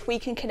 And so if we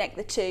can connect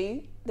the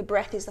two, the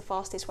breath is the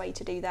fastest way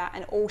to do that,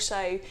 and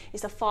also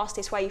is the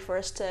fastest way for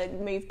us to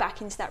move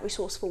back into that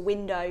resourceful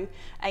window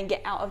and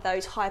get out of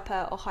those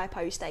hyper or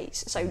hypo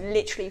states. So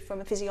literally from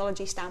a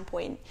physiology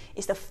standpoint,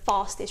 is the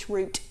fastest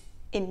route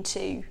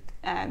into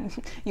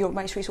your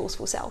most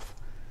resourceful self.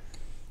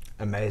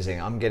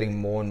 Amazing. I'm getting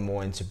more and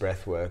more into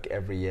breath work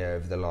every year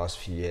over the last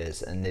few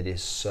years, and it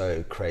is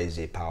so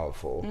crazy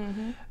powerful.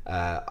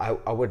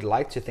 I would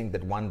like to think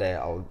that one day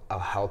I'll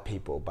help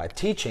people by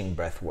teaching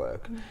breath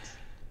work.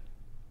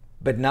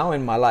 But now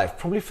in my life,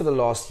 probably for the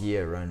last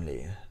year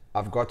only,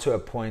 I've got to a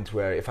point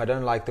where if I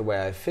don't like the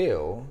way I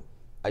feel,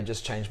 I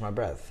just change my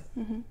breath.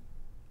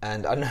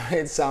 And I know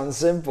it sounds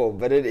simple,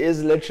 but it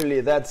is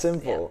literally that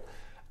simple.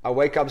 I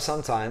wake up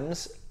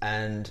sometimes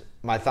and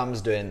my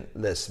thumb's doing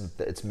this,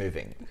 it's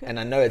moving. And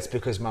I know it's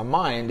because my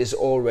mind is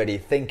already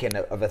thinking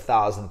of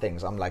 1,000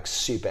 things. I'm like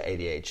super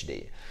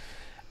ADHD.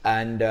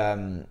 And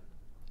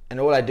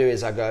all I do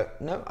is I go,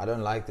 no, I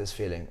don't like this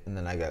feeling. And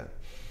then I go,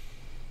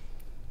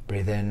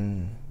 breathe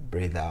in,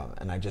 breathe out.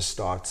 And I just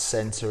start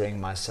centering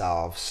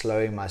myself,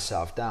 slowing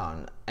myself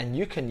down. And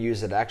you can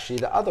use it actually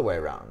the other way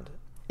around.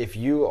 If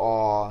you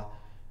are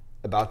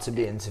about to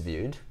be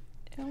interviewed,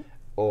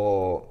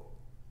 or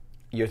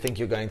you think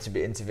you're going to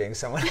be interviewing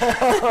someone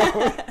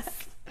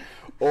else,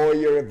 or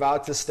you're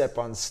about to step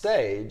on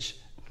stage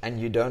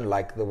and you don't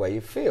like the way you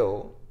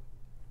feel,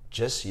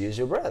 just use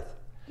your breath.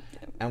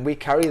 And we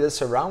carry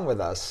this around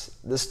with us,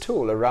 this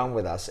tool around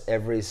with us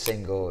every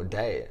single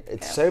day.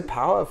 It's so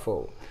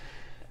powerful.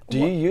 Do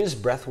you use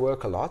breath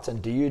work a lot?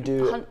 And do you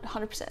do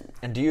 100%?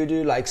 And do you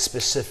do like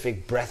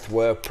specific breath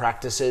work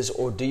practices,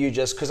 or do you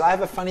just, because I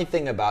have a funny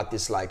thing about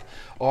this, like,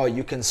 oh,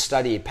 you can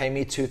study, pay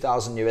me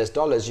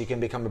 $2,000 US, you can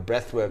become a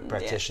breath work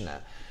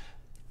practitioner.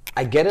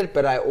 I get it,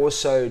 but I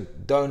also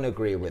don't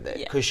agree with it,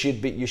 because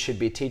you should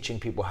be teaching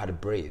people how to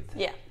breathe.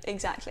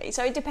 exactly.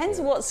 So it depends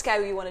on what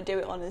scale you want to do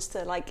it on as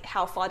to like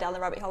how far down the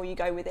rabbit hole you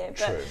go with it.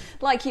 But True.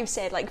 like you've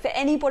said, like for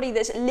anybody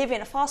that's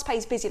living a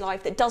fast-paced, busy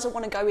life that doesn't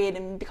want to go in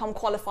and become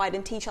qualified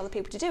and teach other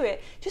people to do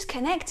it, just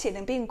connecting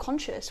and being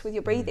conscious with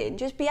your breathing.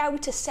 Just be able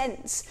to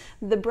sense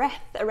the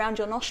breath around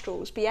your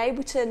nostrils, be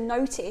able to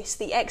notice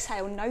the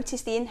exhale,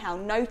 notice the inhale,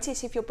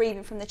 notice if you're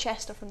breathing from the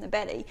chest or from the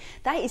belly.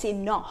 That is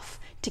enough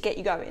to get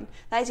you going.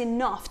 That is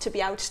enough to be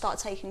able to start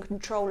taking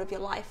control of your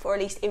life, or at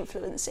least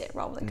influence it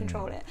rather than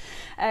control it.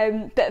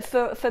 But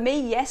for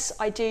me, yes,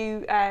 I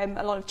do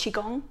a lot of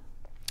Qigong.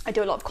 I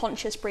do a lot of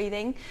conscious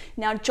breathing.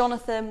 Now,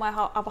 Jonathan, my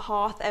other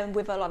half, and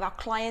with a lot of our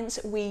clients,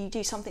 we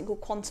do something called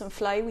quantum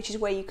flow, which is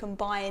where you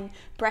combine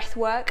breath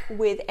work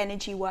with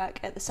energy work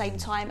at the same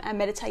time, and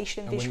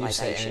meditation and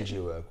visualization. When you say energy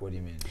work, what do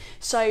you mean?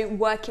 So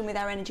working with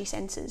our energy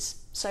centers.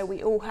 So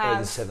we all have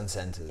the 7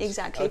 centers.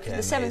 Exactly, Okay,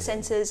 the 7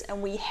 amazing. centers, and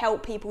we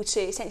help people to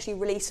essentially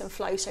release and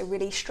flow. So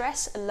release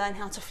stress and learn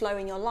how to flow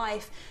in your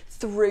life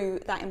through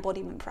that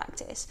embodiment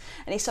practice.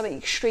 And it's something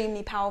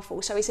extremely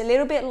powerful. So it's a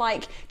little bit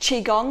like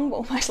Qigong,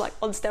 almost like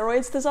on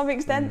steroids to some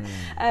extent.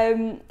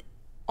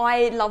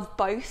 I love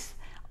both.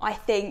 I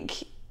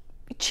think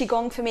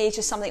Qigong for me is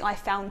just something I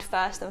found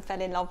first and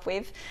fell in love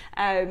with,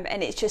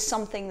 and it's just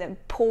something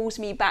that pulls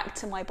me back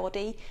to my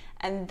body,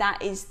 and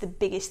that is the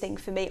biggest thing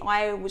for me.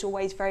 I was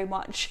always very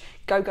much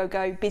go,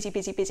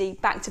 busy,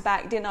 back to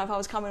back, didn't know if I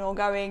was coming or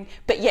going,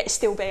 but yet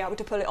still be able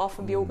to pull it off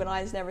and be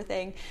organised and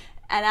everything.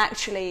 And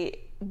actually,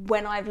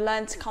 when I've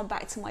learned to come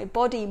back to my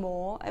body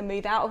more and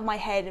move out of my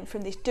head and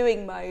from this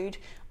doing mode,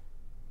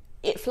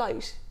 it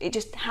flows. It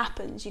just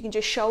happens. You can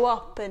just show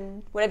up,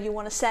 and whatever you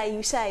want to say,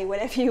 you say.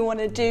 Whatever you want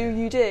to do,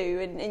 you do.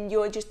 And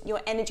your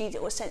energy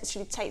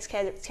essentially takes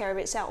care of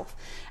itself.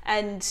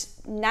 And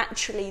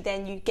naturally,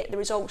 then you get the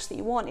results that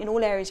you want in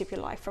all areas of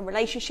your life, from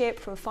relationship,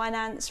 from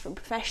finance, from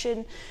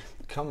profession.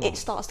 Come on. It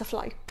starts to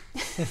flow.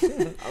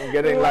 I'm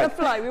getting We want to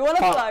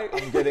flow.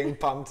 I'm getting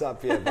pumped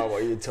up here about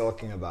what you're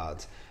talking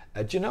about.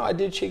 Do you know I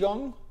do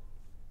Qigong?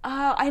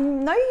 I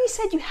know you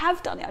said you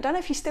have done it. I don't know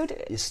if you still do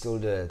it. You still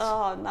do it.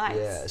 Oh, nice.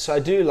 Yeah. So I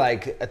do,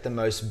 like, at the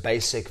most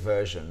basic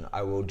version,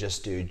 I will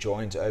just do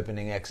joint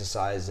opening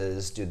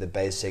exercises, do the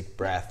basic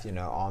breath,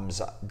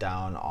 arms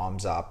down,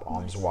 arms up,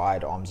 arms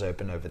wide, arms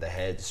open over the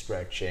head,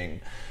 stretching.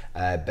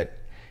 But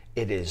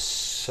it is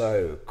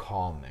so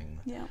calming.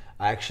 Yeah.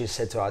 I actually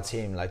said to our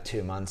team like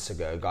 2 months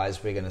ago,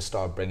 guys, we're going to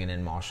start bringing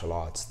in martial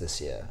arts this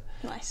year.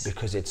 Nice.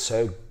 Because it's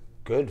so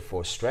good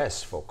for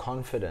stress, for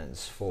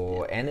confidence,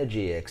 for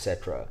energy,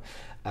 etc.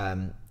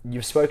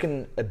 You've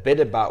spoken a bit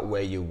about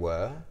where you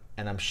were,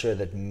 and I'm sure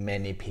that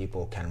many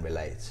people can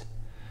relate.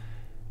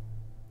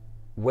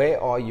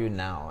 Where are you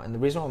now? And the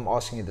reason why I'm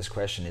asking you this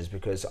question is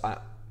because I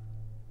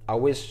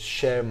always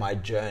share my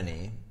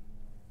journey,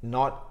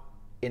 not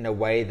in a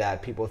way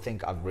that people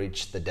think I've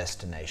reached the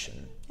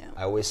destination. Yeah.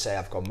 I always say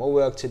I've got more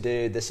work to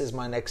do, this is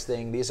my next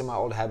thing, these are my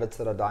old habits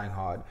that are dying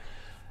hard.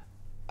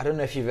 I don't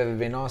know if you've ever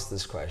been asked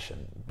this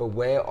question, but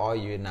where are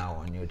you now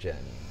on your journey?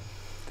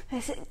 I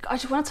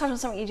just want to touch on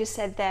something you just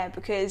said there,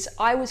 because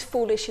I was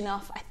foolish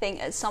enough, I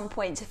think, at some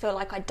point to feel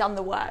like I'd done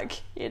the work,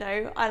 and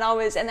that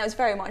was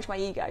very much my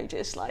ego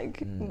just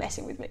like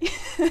messing with me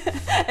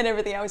and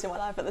everything else in my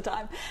life at the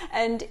time.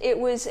 And it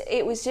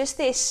was just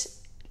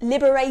this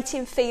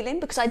liberating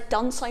feeling, because I'd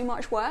done so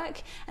much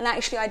work, and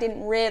actually I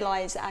didn't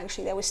realise that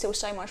actually there was still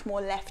so much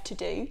more left to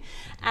do.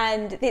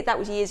 And that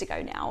was years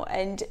ago now,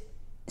 and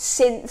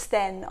since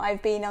then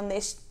I've been on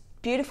this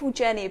beautiful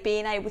journey of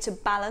being able to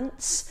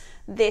balance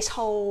this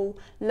whole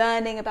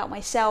learning about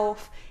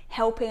myself,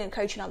 helping and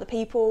coaching other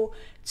people,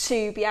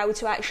 to be able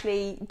to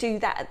actually do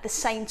that at the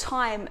same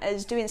time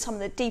as doing some of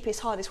the deepest,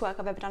 hardest work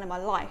I've ever done in my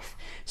life.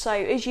 So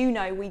as you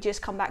know, we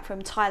just come back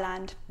from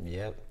Thailand.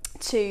 Yep.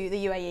 To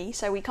the UAE.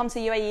 So we come to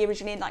the UAE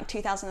originally in like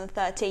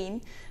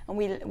 2013, and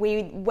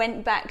we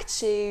went back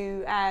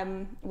to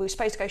we were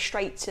supposed to go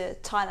straight to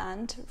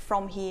Thailand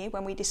from here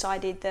when we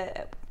decided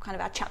that kind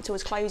of our chapter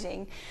was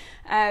closing,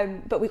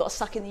 but we got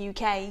stuck in the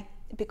UK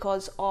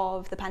because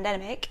of the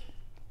pandemic,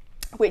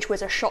 which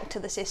was a shock to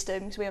the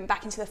system. So we went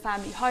back into the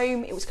family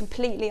home. It was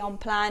completely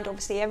unplanned.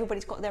 Obviously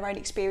everybody's got their own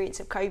experience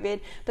of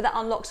COVID, but that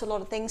unlocks a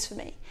lot of things for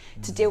me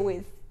to deal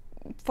with,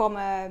 from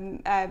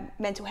a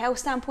mental health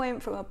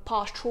standpoint, from a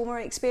past trauma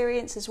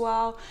experience as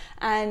well.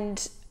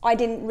 And I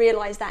didn't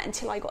realise that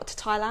until I got to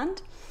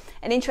Thailand.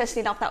 And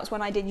interestingly enough, that was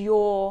when I did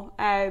your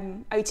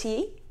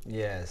OTE.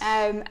 Yes.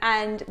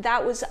 And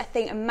that was, I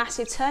think, a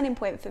massive turning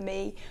point for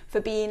me, for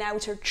being able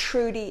to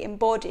truly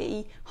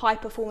embody high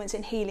performance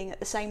and healing at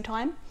the same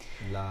time.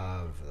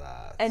 Love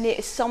that. And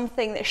it's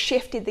something that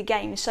shifted the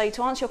game. So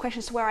to answer your question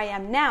as to where I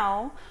am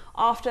now,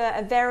 after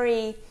a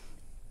very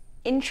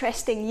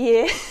interesting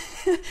year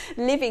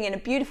living in a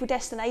beautiful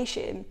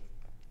destination,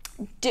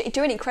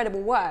 doing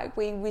incredible work.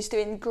 We was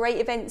doing great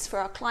events for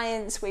our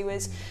clients. We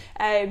was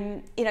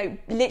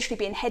literally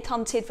being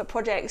headhunted for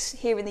projects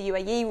here in the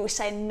UAE. We were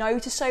saying no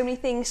to so many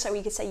things so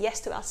we could say yes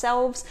to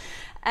ourselves.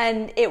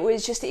 And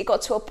it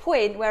got to a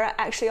point where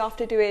actually,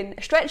 after doing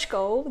a stretch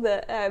goal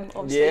that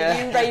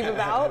obviously you rave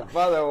about,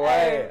 by the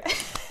way,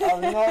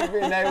 I've not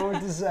been able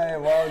to say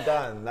well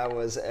done. That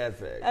was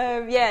epic.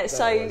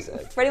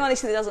 For anyone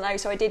listening that doesn't know,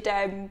 so I did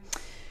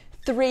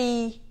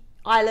 3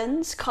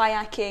 islands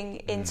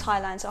kayaking in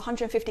Thailand, so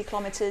 150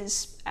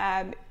 kilometers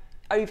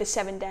over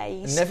 7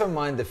 days. Never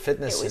mind the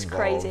fitness involved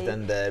crazy.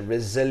 And the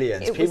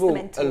resilience.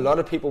 A lot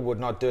of people would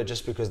not do it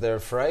just because they're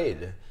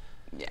afraid.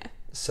 Yeah.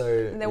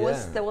 So there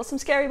was some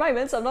scary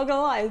moments, I'm not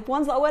gonna lie,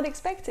 ones that I weren't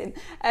expecting,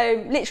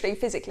 literally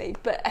physically.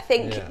 But I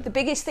think the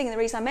biggest thing and the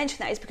reason I mention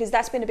that is because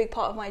that's been a big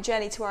part of my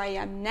journey to where I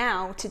am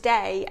now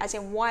today, as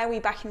in why are we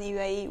back in the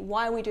UAE,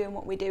 why are we doing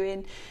what we're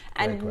doing.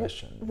 And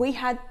we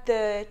had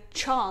the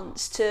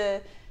chance to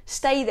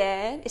stay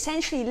there,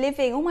 essentially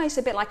living almost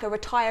a bit like a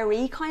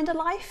retiree kind of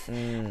life.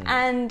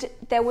 And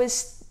there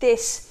was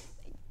this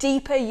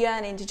deeper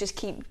yearning to just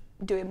keep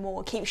doing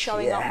more, keep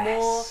showing up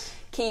more,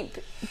 keep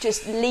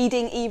just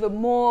leading even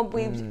more.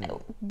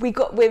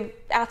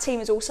 Our team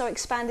has also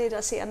expanded.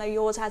 I know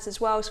yours has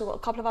as well. So we've got a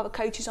couple of other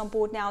coaches on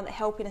board now that are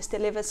helping us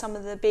deliver some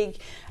of the big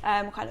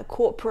kind of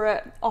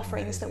corporate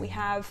offerings that we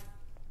have.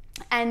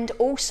 And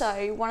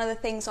also one of the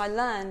things I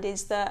learned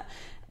is that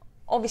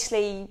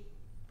obviously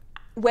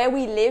where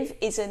we live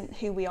isn't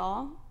who we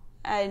are,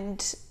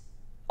 and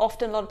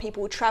often a lot of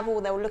people will travel,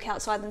 they'll look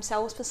outside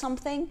themselves for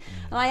something.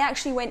 And I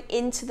actually went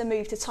into the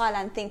move to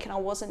Thailand thinking I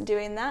wasn't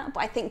doing that,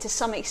 but I think to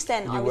some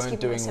extent I was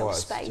giving myself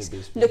space,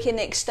 looking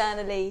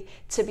externally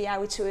to be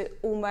able to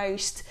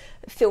almost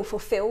feel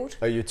fulfilled.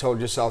 Oh, you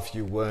told yourself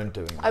you weren't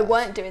doing that? I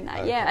weren't doing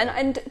that,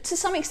 and to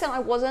some extent I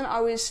wasn't.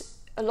 I was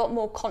a lot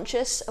more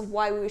conscious of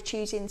why we were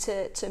choosing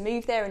to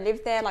move there and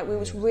live there. Like we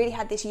really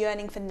had this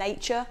yearning for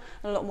nature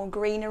and a lot more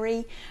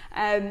greenery,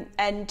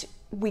 and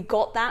we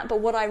got that. But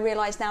what I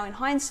realised now in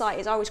hindsight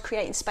is I was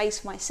creating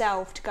space for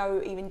myself to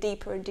go even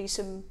deeper and do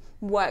some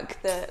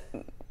work that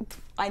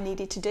I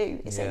needed to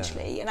do,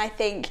 essentially. And I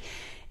think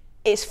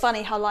it's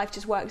funny how life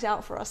just works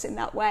out for us in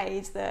that way,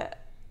 is that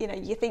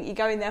you think you're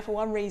going there for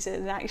one reason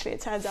and actually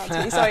it turns out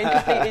to be something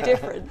completely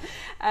different.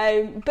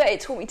 But it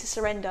taught me to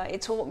surrender.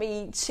 It taught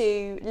me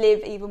to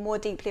live even more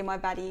deeply in my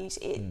values.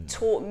 It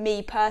taught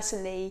me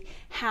personally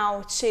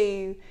how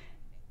to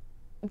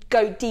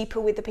go deeper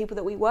with the people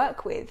that we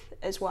work with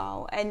as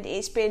well. And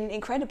it's been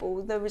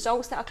incredible. The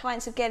results that our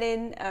clients are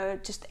getting are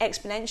just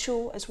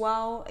exponential as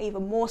well,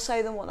 even more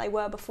so than what they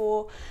were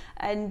before.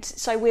 And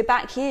so we're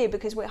back here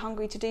because we're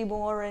hungry to do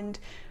more, and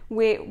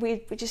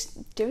we're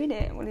just doing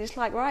it. We're just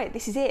like, right,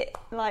 this is it.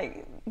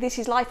 Like,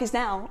 life is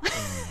now.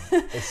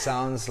 It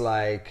sounds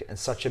like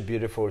such a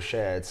beautiful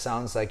share. It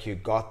sounds like you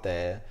got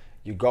there,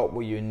 you got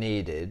what you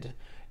needed,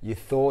 you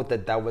thought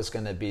that was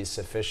going to be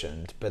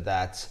sufficient, but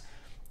that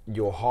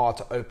your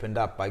heart opened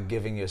up by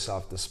giving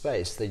yourself the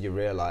space, that you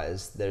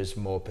realize there's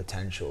more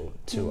potential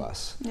to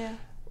us. Yeah.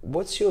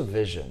 What's your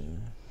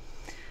vision?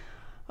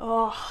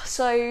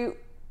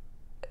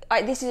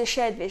 This is a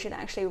shared vision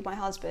actually with my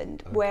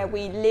husband, where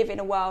we live in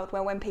a world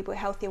where when people are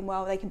healthy and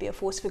well, they can be a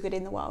force for good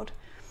in the world.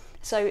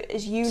 So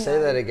as you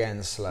say that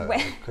again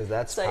slowly, because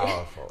that's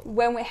powerful.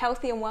 When we're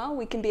healthy and well,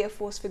 we can be a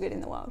force for good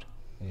in the world.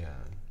 Yeah.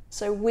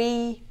 So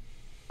we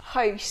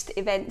host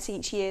events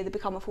each year that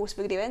become a force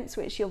for good events,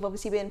 which you've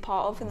obviously been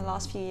part of in the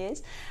last few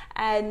years,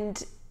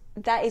 and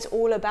that is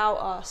all about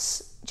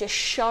us just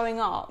showing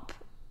up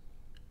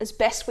as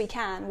best we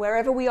can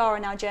wherever we are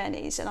in our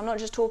journeys. And I'm not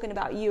just talking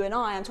about you and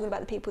I'm talking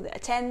about the people that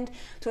attend, I'm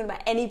talking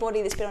about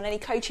anybody that's been on any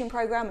coaching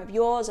program of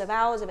yours, of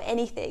ours, of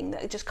anything,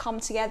 that just come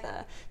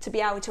together to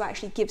be able to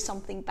actually give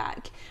something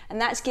back.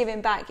 And that's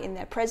giving back in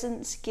their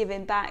presence,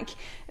 giving back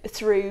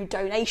through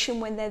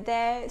donation when they're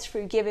there,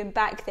 through giving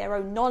back their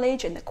own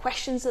knowledge and the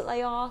questions that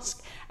they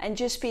ask, and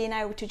just being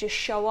able to just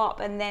show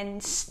up and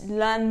then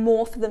learn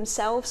more for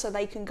themselves so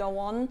they can go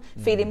on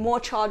feeling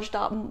more charged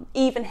up,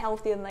 even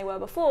healthier than they were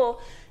before.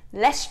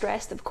 Less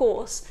stressed, of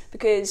course,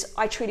 because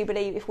I truly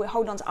believe if we're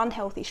holding on to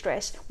unhealthy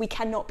stress, we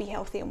cannot be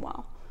healthy and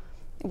well.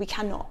 We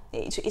cannot.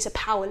 It's a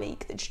power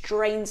leak that just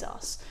drains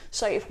us.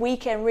 So if we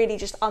can really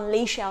just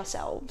unleash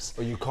ourselves.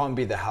 Well, you can't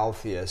be the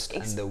healthiest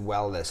and the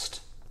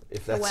wellest,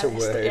 if that's a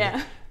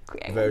word,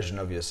 version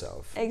of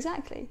yourself.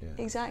 Exactly.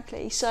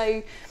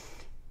 So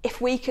if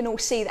we can all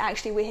see that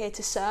actually we're here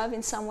to serve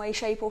in some way,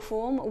 shape or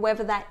form,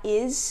 whether that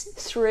is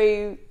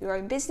through your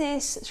own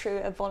business, through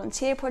a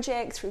volunteer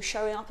project, through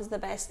showing up as the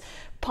best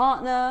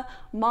partner,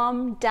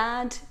 mum,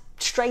 dad,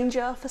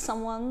 stranger for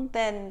someone,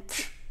 then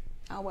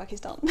our work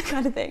is done,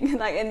 kind of thing.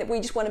 And we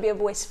just want to be a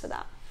voice for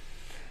that.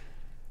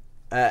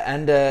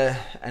 And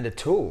a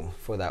tool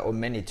for that, or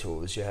many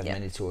tools. You have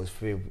many tools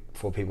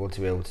for people to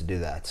be able to do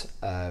that.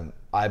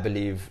 I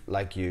believe,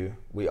 like you,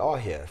 we are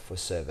here for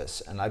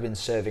service, and I've been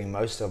serving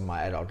most of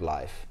my adult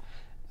life.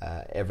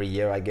 Every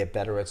year I get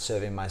better at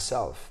serving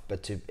myself,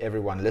 but to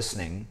everyone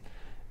listening,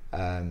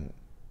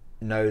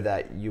 know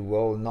that you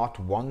will not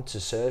want to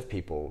serve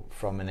people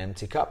from an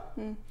empty cup.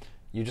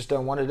 You just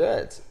don't want to do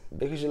it,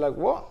 because you're like,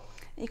 what?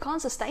 You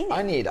can't sustain it.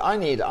 I need.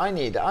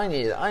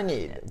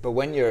 But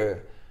when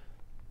you're...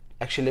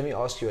 Actually, let me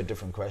ask you a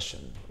different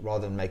question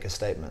rather than make a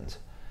statement.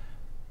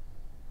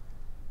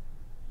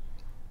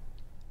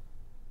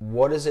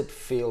 What does it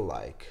feel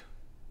like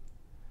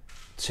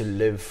to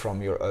live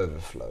from your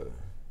overflow?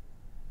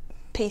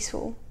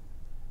 Peaceful.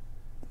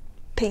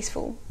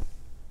 Peaceful.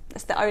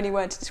 That's the only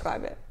word to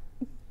describe it.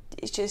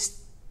 It's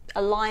just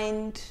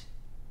aligned,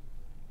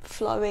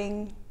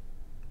 flowing,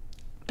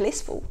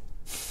 blissful.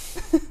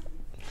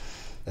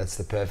 That's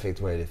the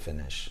perfect way to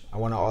finish. I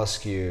want to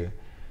ask you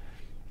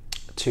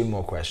 2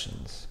 more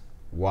questions.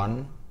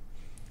 One,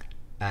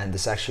 and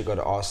this actually got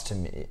asked to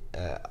me,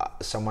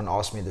 someone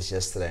asked me this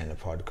yesterday in a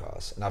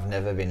podcast, and I've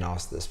never been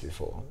asked this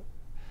before.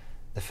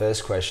 The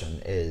first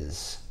question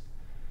is,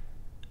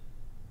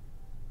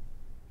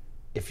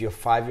 if your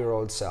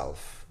 5-year-old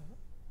self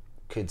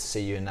could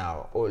see you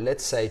now, or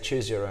let's say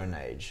choose your own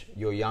age,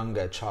 your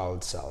younger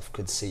child self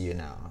could see you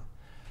now,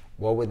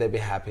 what would they be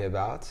happy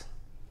about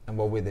and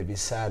what would they be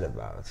sad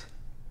about?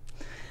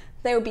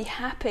 They would be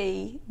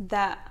happy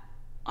that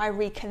I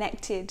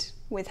reconnected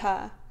with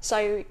her.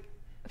 So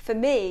for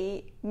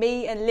me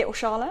and little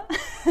Charlotte,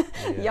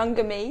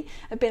 younger me,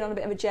 have been on a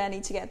bit of a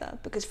journey together,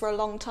 because for a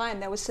long time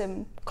there was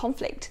some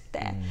conflict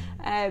there,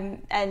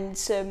 and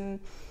some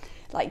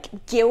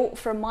like guilt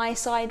from my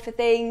side for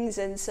things,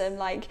 and some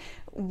like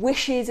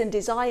wishes and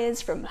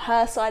desires from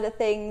her side of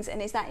things,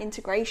 and it's that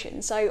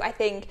integration. So I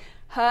think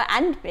her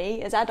and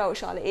me as adult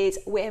Charlotte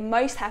we're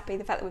most happy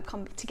the fact that we've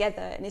come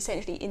together and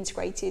essentially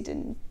integrated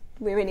and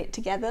we're in it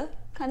together,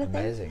 kind of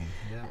thing. Amazing.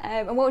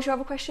 Yeah. And what was your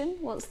other question?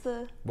 What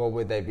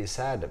would they be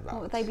sad about?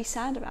 What would they be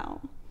sad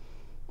about?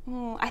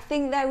 I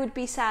think they would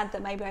be sad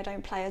that maybe I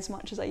don't play as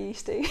much as I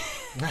used to.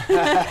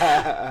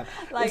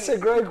 It's a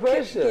great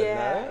question.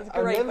 Yeah, it's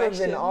a great I've never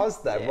question. been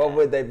asked that. Yeah. What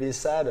would they be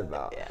sad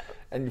about? Yeah.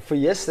 And for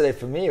yesterday,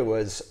 for me, it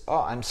was,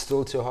 I'm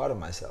still too hard on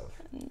myself.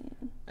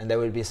 And they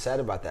would be sad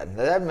about that. And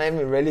that made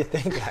me really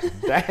think, like,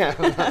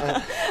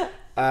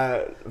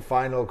 damn.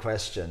 Final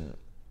question.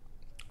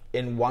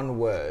 In one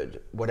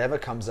word, whatever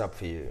comes up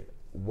for you,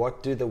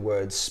 what do the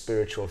words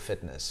spiritual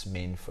fitness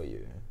mean for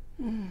you?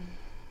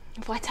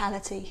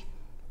 Vitality.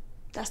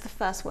 That's the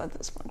first word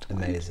that sprung to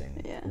mind.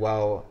 Amazing. Yeah.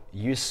 Well,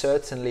 you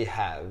certainly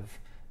have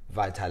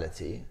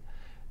vitality.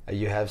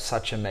 You have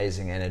such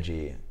amazing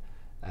energy.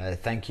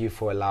 Thank you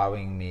for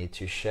allowing me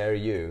to share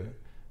you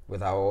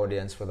with our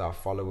audience, with our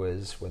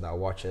followers, with our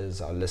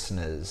watchers, our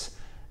listeners.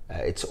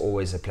 It's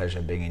always a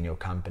pleasure being in your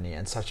company,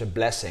 and such a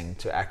blessing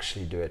to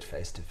actually do it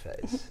face to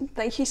face.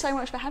 Thank you so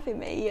much for having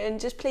me, and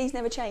just please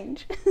never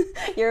change.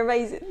 You're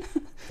amazing.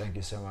 Thank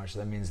you so much.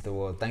 That means the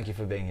world. Thank you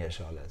for being here,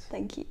 Charlotte.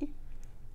 Thank you.